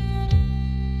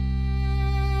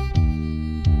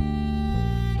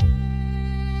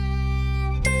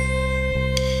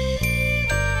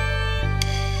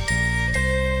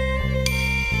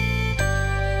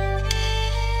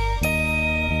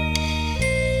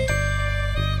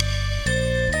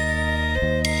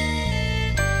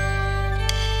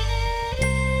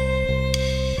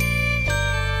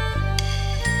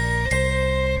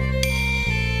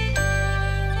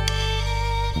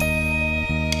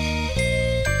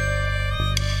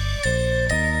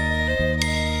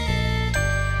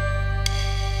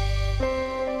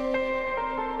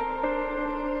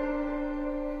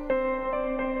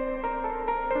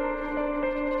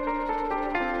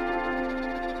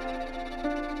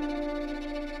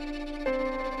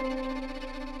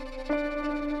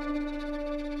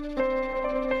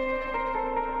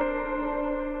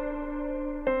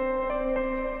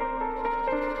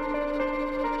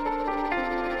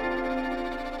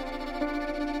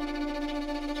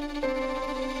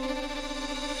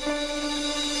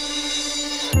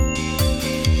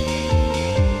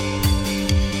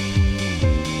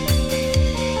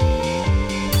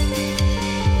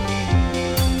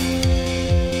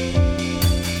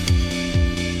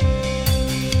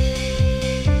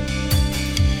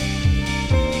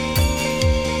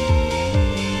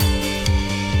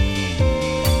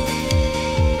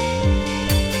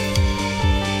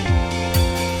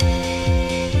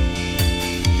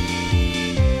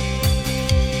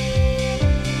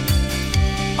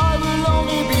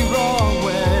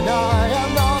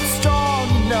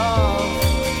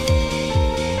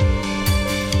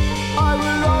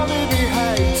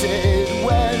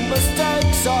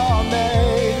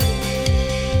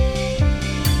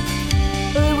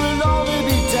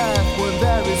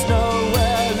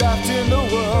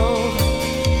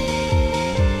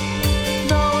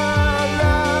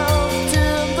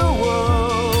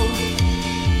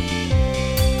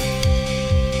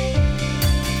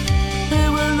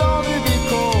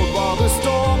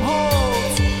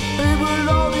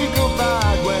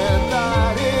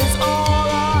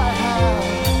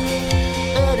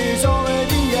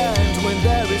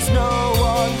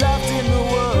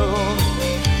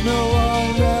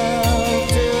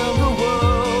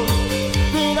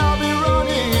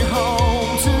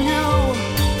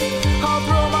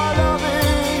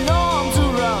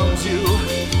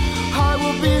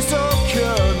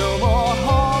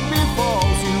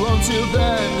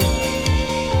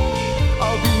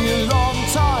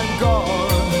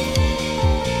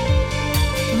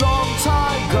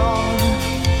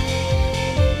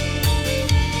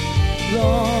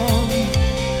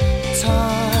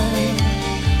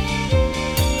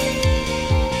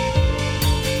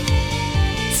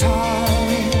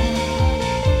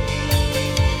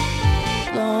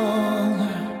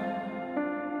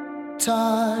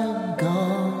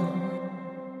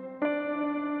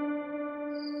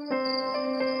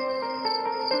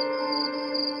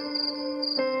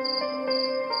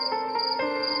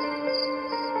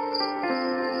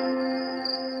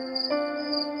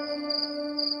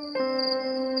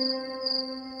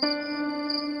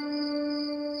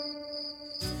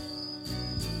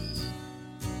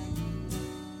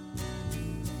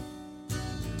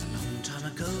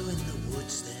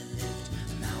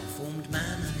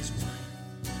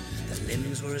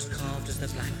 limbs were as carved as the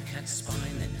black cat's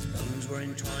spine, their bones were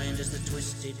entwined as the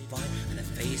twisted vine, and their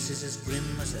faces as grim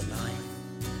as their life.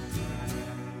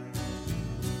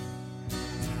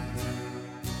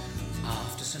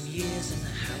 After some years in the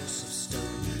house of stone,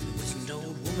 the wizened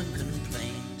old woman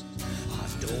complained, our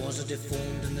doors are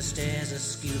deformed and the stairs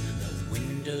askew, the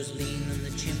windows lean and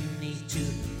the chimney too,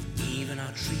 even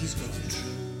our trees grow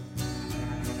untrue.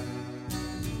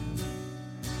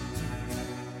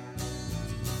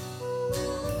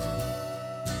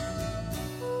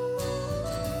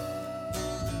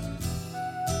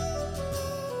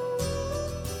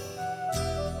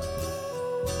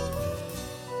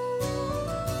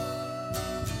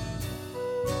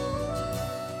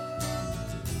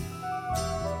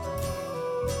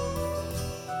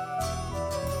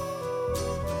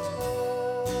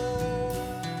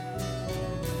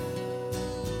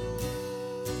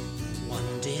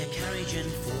 And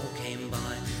four came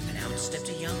by, and out stepped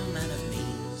a young man of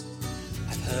means.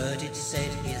 I've heard it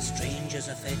said here strangers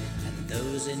are fed, and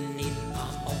those in need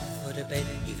are offered a bed.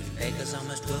 Even beggars are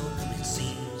most welcome, it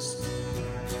seems.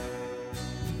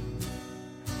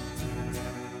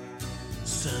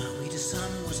 Sir Weeder's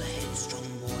son was a headstrong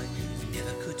boy, who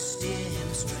never could steer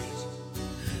him straight.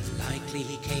 Likely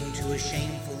he came to a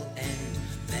shameful end,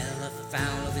 fell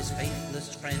afoul of his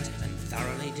faithless friends, and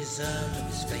thoroughly deserved of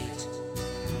his fate.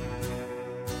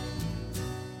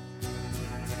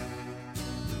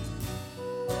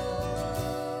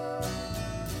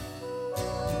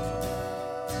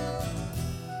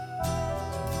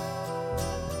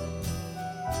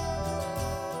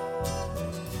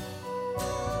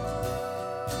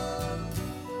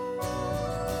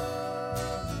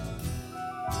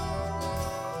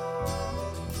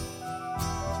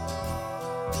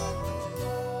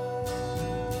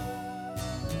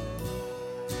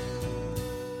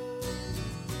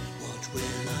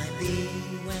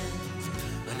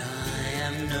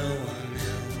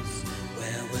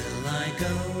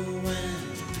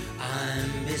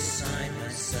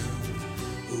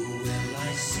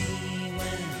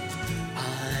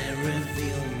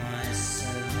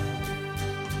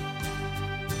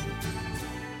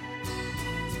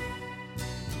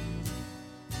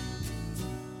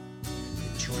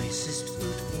 Choicest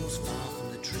fruit falls far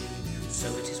from the tree, so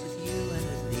it is with you and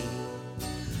with me.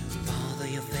 Father,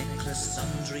 your feckless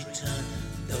sons return,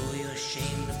 though you're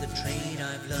ashamed of the trade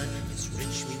I've learned, it's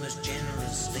rich me most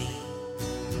generously.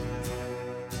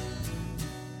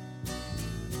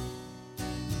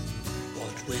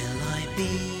 What will I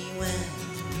be when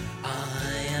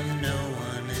I am no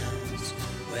one else?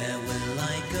 Where will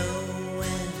I go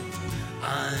when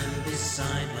I'm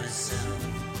beside myself?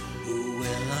 Who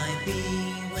will I be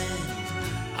when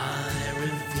I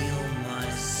reveal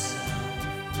myself?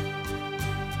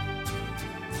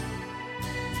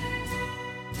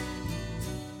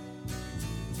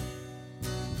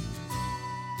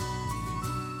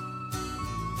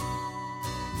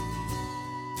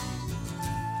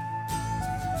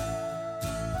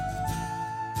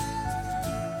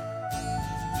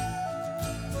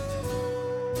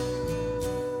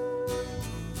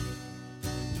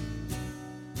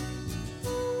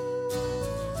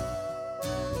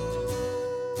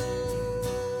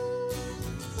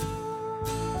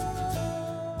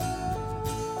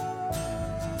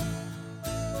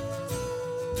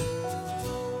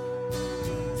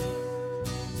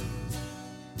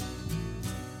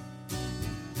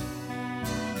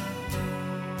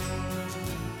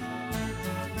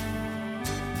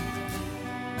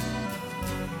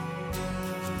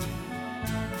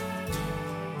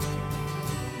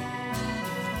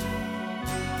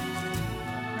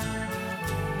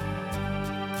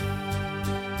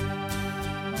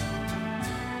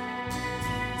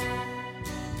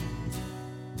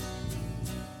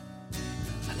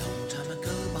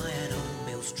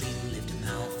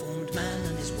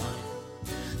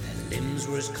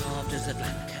 Were as carved as the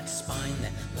black cat's spine,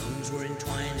 their bones were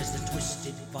entwined as the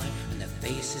twisted vine, and their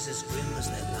faces as grim as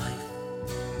their life.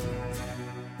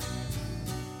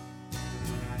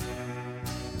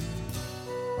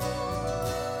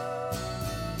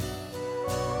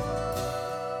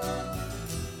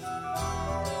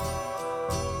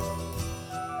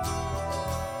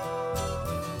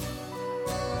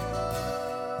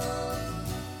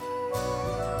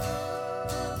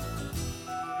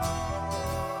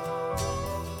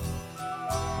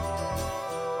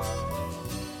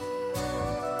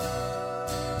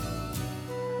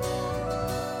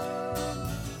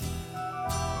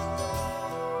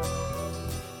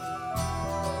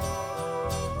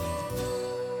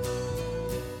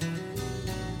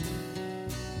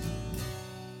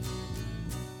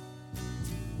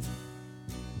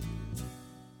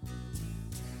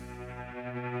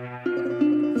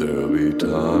 There'll be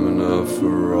time enough for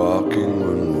rocking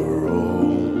when we're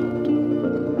old.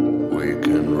 We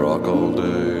can rock all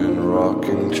day in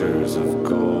rocking chairs of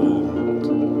gold.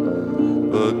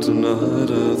 But tonight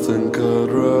I think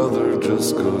I'd rather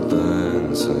just go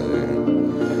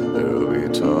dancing. There'll be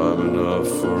time enough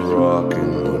for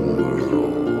rocking when we're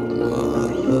old, my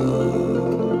love.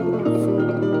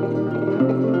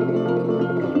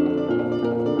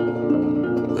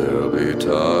 There'll be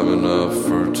time enough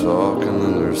for talking in the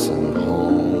nursing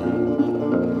home.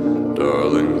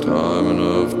 Darling, time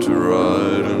enough to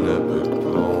write an epic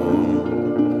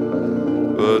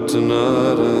poem. But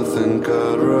tonight I think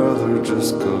I'd rather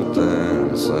just go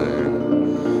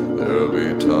dancing. There'll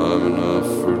be time enough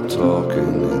for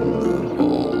talking in the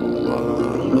hall, my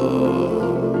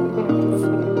love.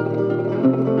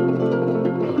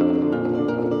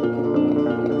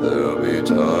 There'll be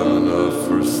time enough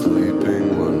for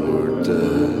sleeping when we're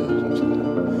dead.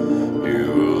 You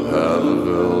will have a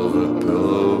velvet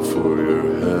pillow for your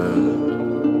head.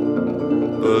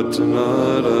 But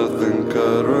tonight I think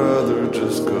I'd rather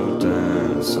just go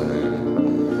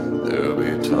dancing. There'll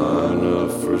be time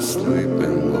enough for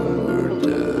sleeping when we're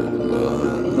dead, my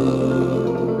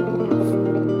love.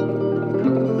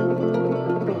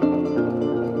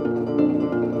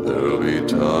 There'll be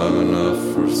time enough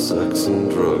for sex and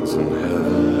drugs in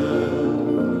heaven.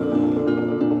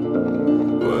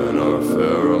 When our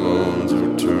pheromones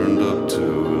are turned up to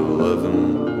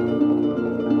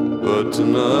 11. But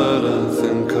tonight I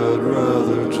think I'd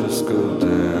rather just go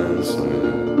dancing.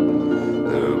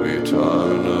 There'll be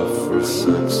time enough for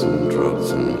sex and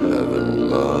drugs in heaven,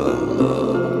 my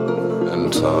love.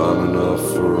 And time enough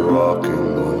for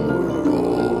rocking when we're old.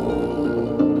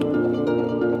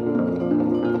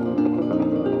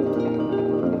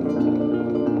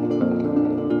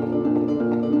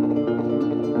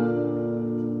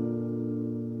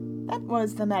 That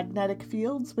was the Magnetic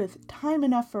Fields with Time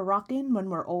Enough for Rockin' When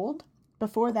We're Old.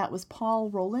 Before that was Paul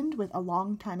Roland with A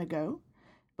Long Time Ago.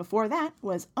 Before that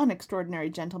was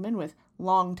Unextraordinary Gentleman with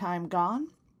Long Time Gone.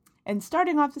 And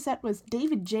starting off the set was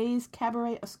David J's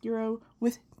Cabaret Oscuro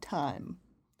with Time.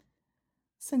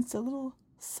 Sense a little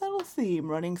subtle theme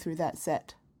running through that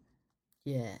set.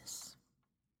 Yes.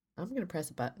 I'm going to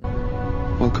press a button.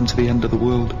 Welcome to the end of the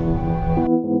world.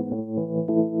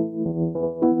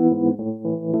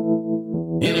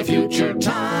 In a future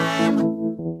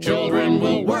time, children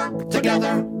will work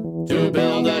together to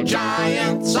build a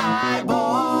giant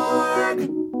cyborg.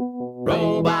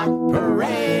 Robot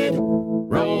parade,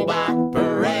 robot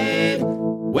parade.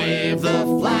 Wave the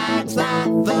flags that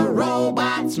the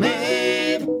robots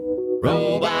made.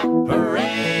 Robot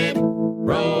parade,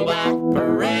 robot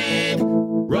parade.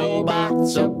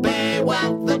 Robots obey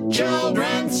what the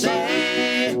children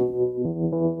say.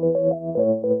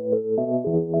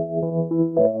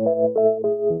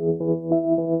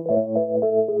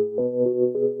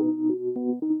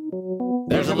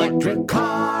 There's electric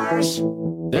cars,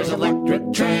 there's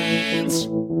electric trains.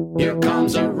 Here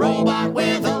comes a robot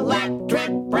with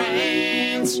electric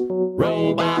brains.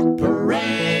 Robot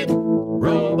parade,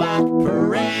 robot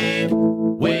parade.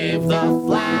 Wave the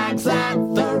flags that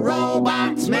the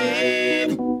robots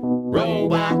made.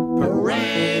 Robot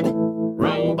parade,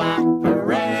 robot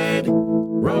parade.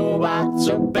 Robots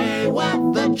obey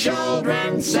what the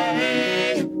children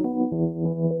say.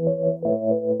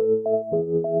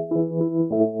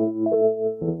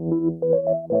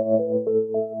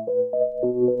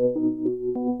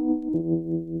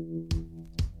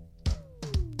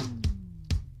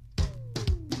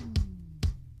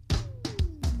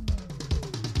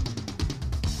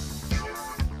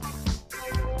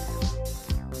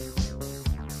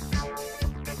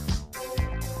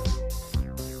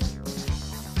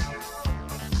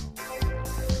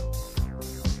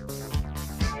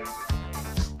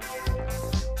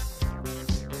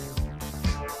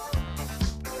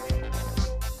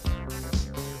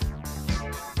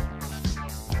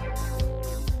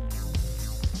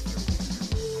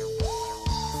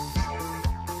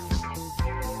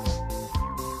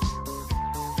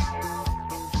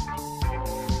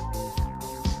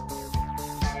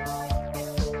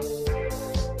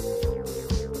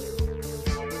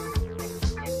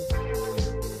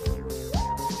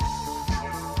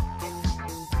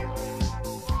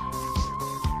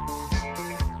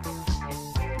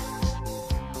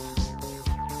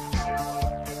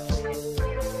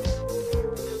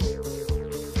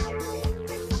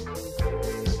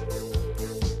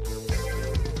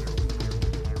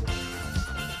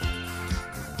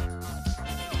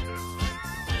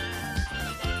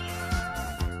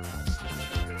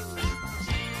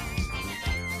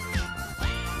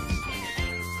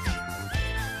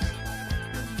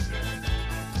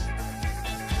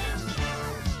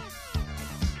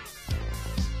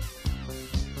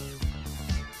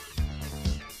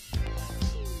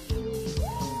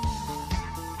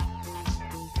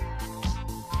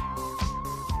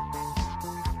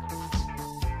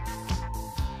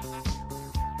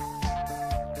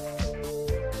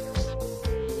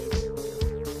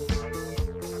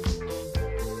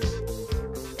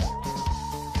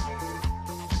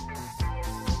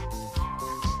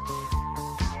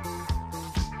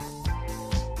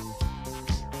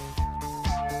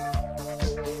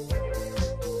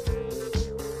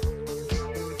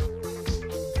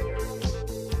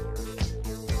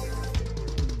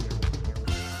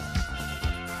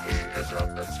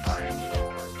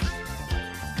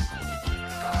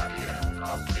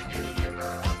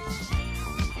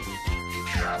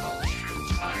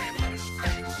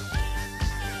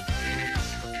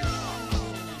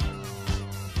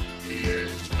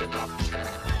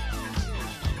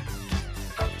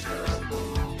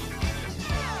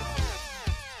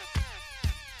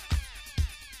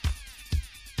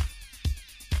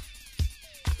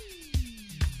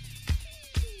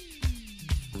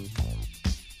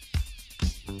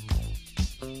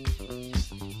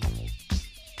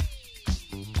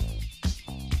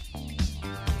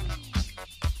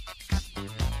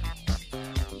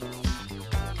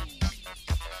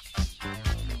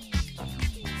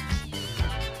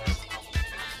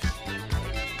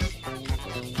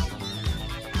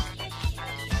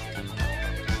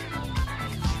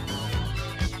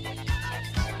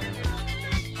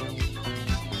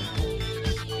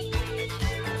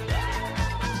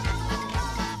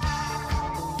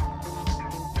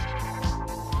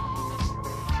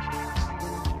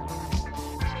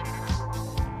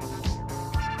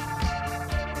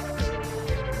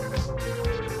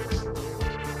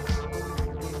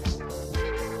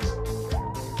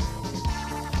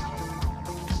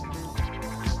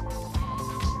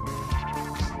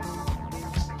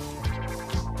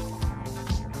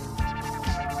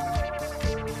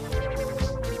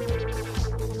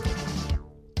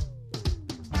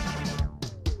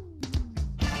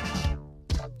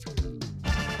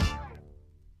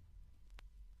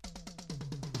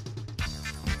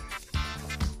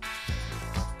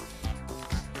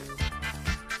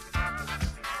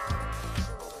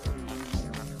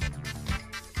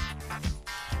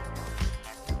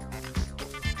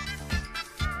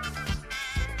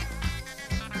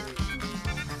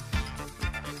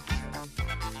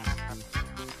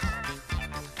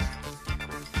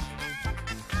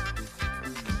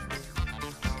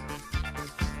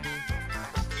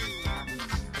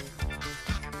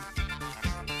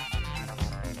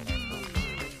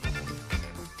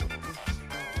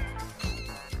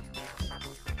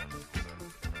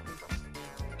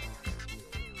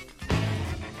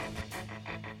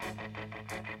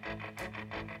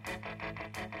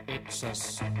 it's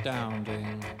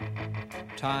astounding.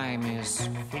 Time is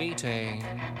fleeting.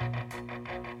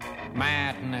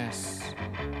 Madness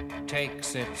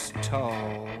takes its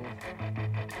toll.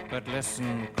 But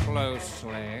listen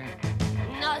closely.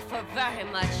 Not for very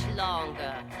much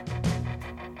longer.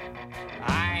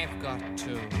 I've got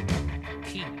to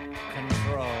keep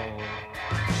control.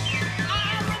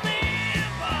 I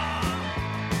remember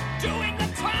doing the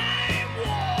time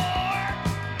war,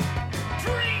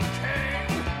 drinking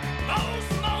those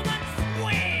moments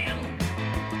when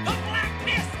the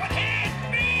blackness would hit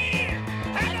me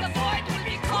and the void would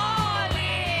be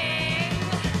calling.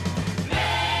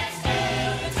 Let's do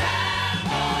the time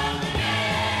warp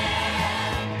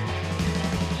again.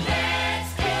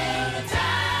 Let's do the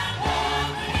time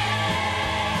warp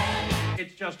again.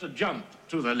 It's just a jump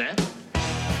to the left.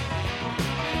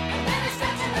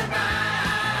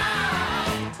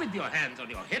 With your hands on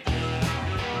your hips.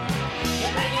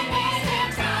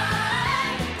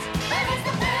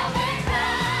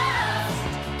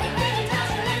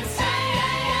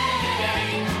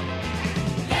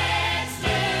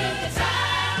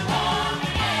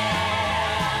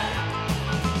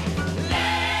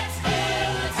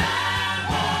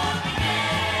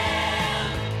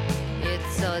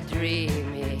 It's so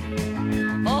dreamy.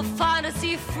 Oh,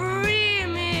 fantasy, free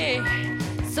me.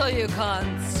 So you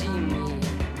can't see me.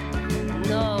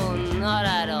 No, not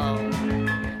at all.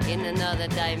 In another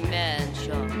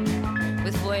dimension,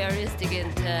 with voyeuristic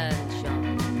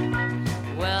intention.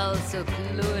 Well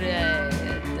secluded,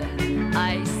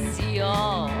 I see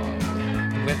all.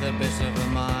 With a bit of a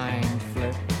mind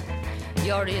flip.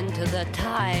 You're into the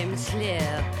time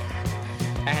slip.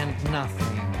 And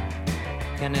nothing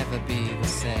can ever be the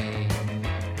same.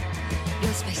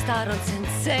 You're spaced out on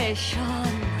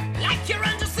sensation. Like you're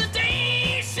under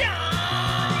sedation.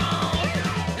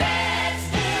 Let's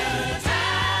do the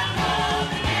time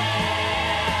warp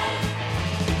again.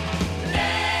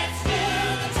 Let's do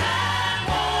the time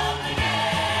warp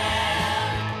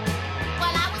again.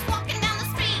 Well, I was walking down the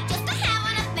street just a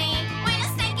having a thing when a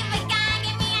stinking big guy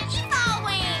gave me an evil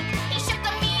wink. He shook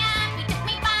me up, he took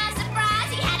me by surprise.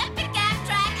 He had a pickup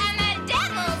truck and the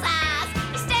devil's eyes.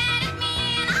 He stared at me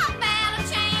and I felt a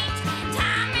change.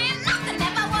 Time and nothing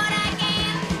ever would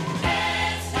again.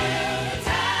 Let's do the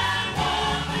time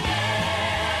warp again.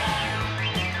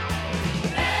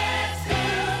 Let's do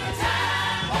the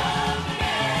time warp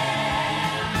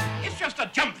again. It's just a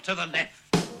jump to the left.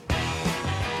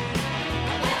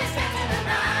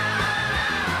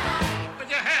 With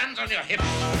your hands on your hips.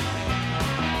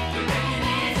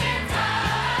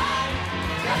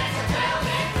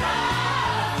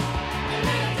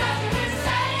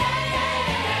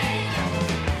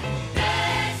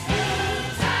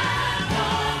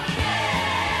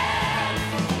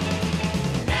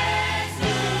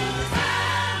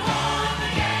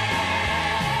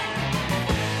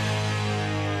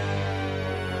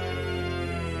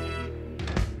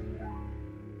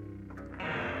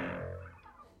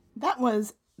 That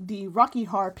was the Rocky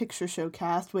Horror Picture Show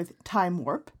cast with Time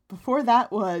Warp. Before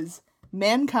that was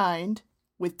Mankind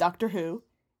with Doctor Who,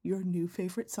 your new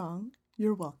favorite song.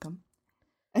 You're welcome.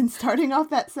 And starting off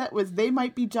that set was They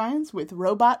Might Be Giants with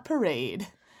Robot Parade.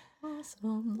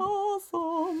 Awesome.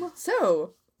 Awesome.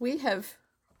 So we have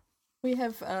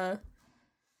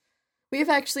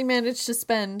actually managed to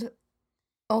spend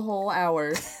a whole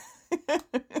hour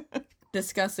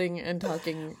discussing and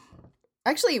talking.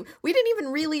 Actually, we didn't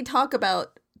even really talk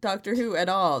about Doctor Who at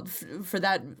all for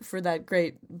that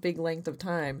great big length of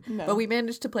time. No. But we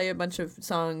managed to play a bunch of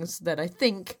songs that I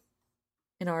think,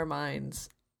 in our minds,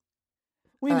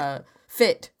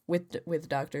 fit with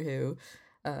Doctor Who.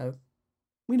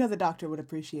 We know the Doctor would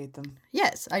appreciate them.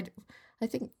 Yes, I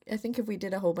think if we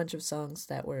did a whole bunch of songs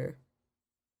that were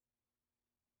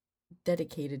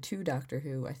dedicated to Doctor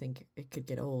Who, I think it could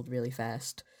get old really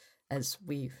fast, as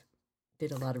we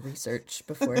did a lot of research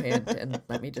beforehand. And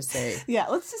let me just say, yeah,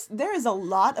 there is a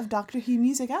lot of Doctor Who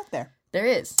music out there. There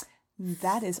is.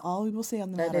 That is all we will say on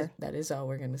the matter. That is all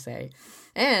we're going to say.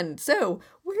 And so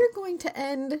we're going to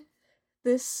end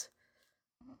this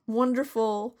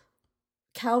wonderful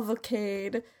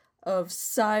cavalcade of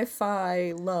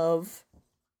sci-fi love.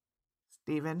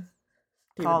 Stephen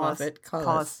Moffat, call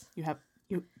us.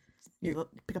 You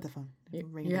pick up the phone.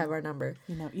 You have our number.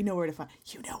 You know where to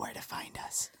find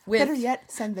us. With, better yet,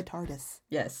 send the TARDIS.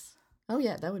 Yes. Oh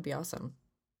yeah, that would be awesome.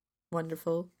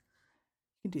 Wonderful.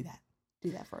 You can do that. Do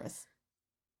that for us.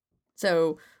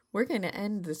 So we're going to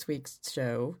end this week's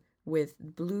show with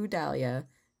Blue Dahlia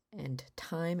and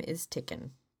Time is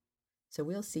Tickin'. So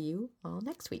we'll see you all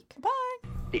next week. Bye.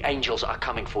 The angels are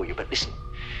coming for you, but listen,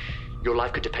 your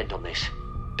life could depend on this.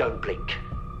 Don't blink.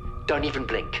 Don't even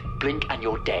blink. Blink and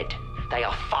you're dead. They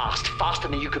are fast, faster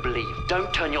than you could believe.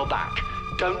 Don't turn your back.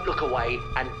 Don't look away,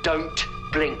 and don't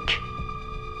blink.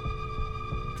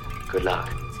 Good luck.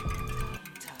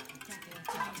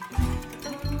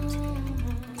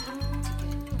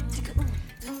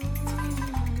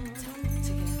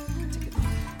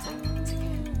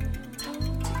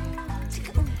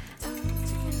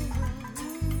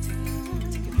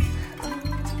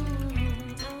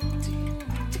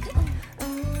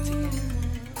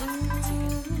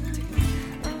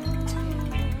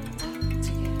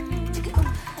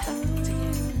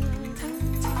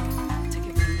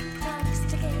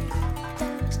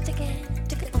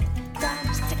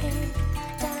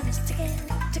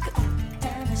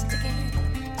 Stick it.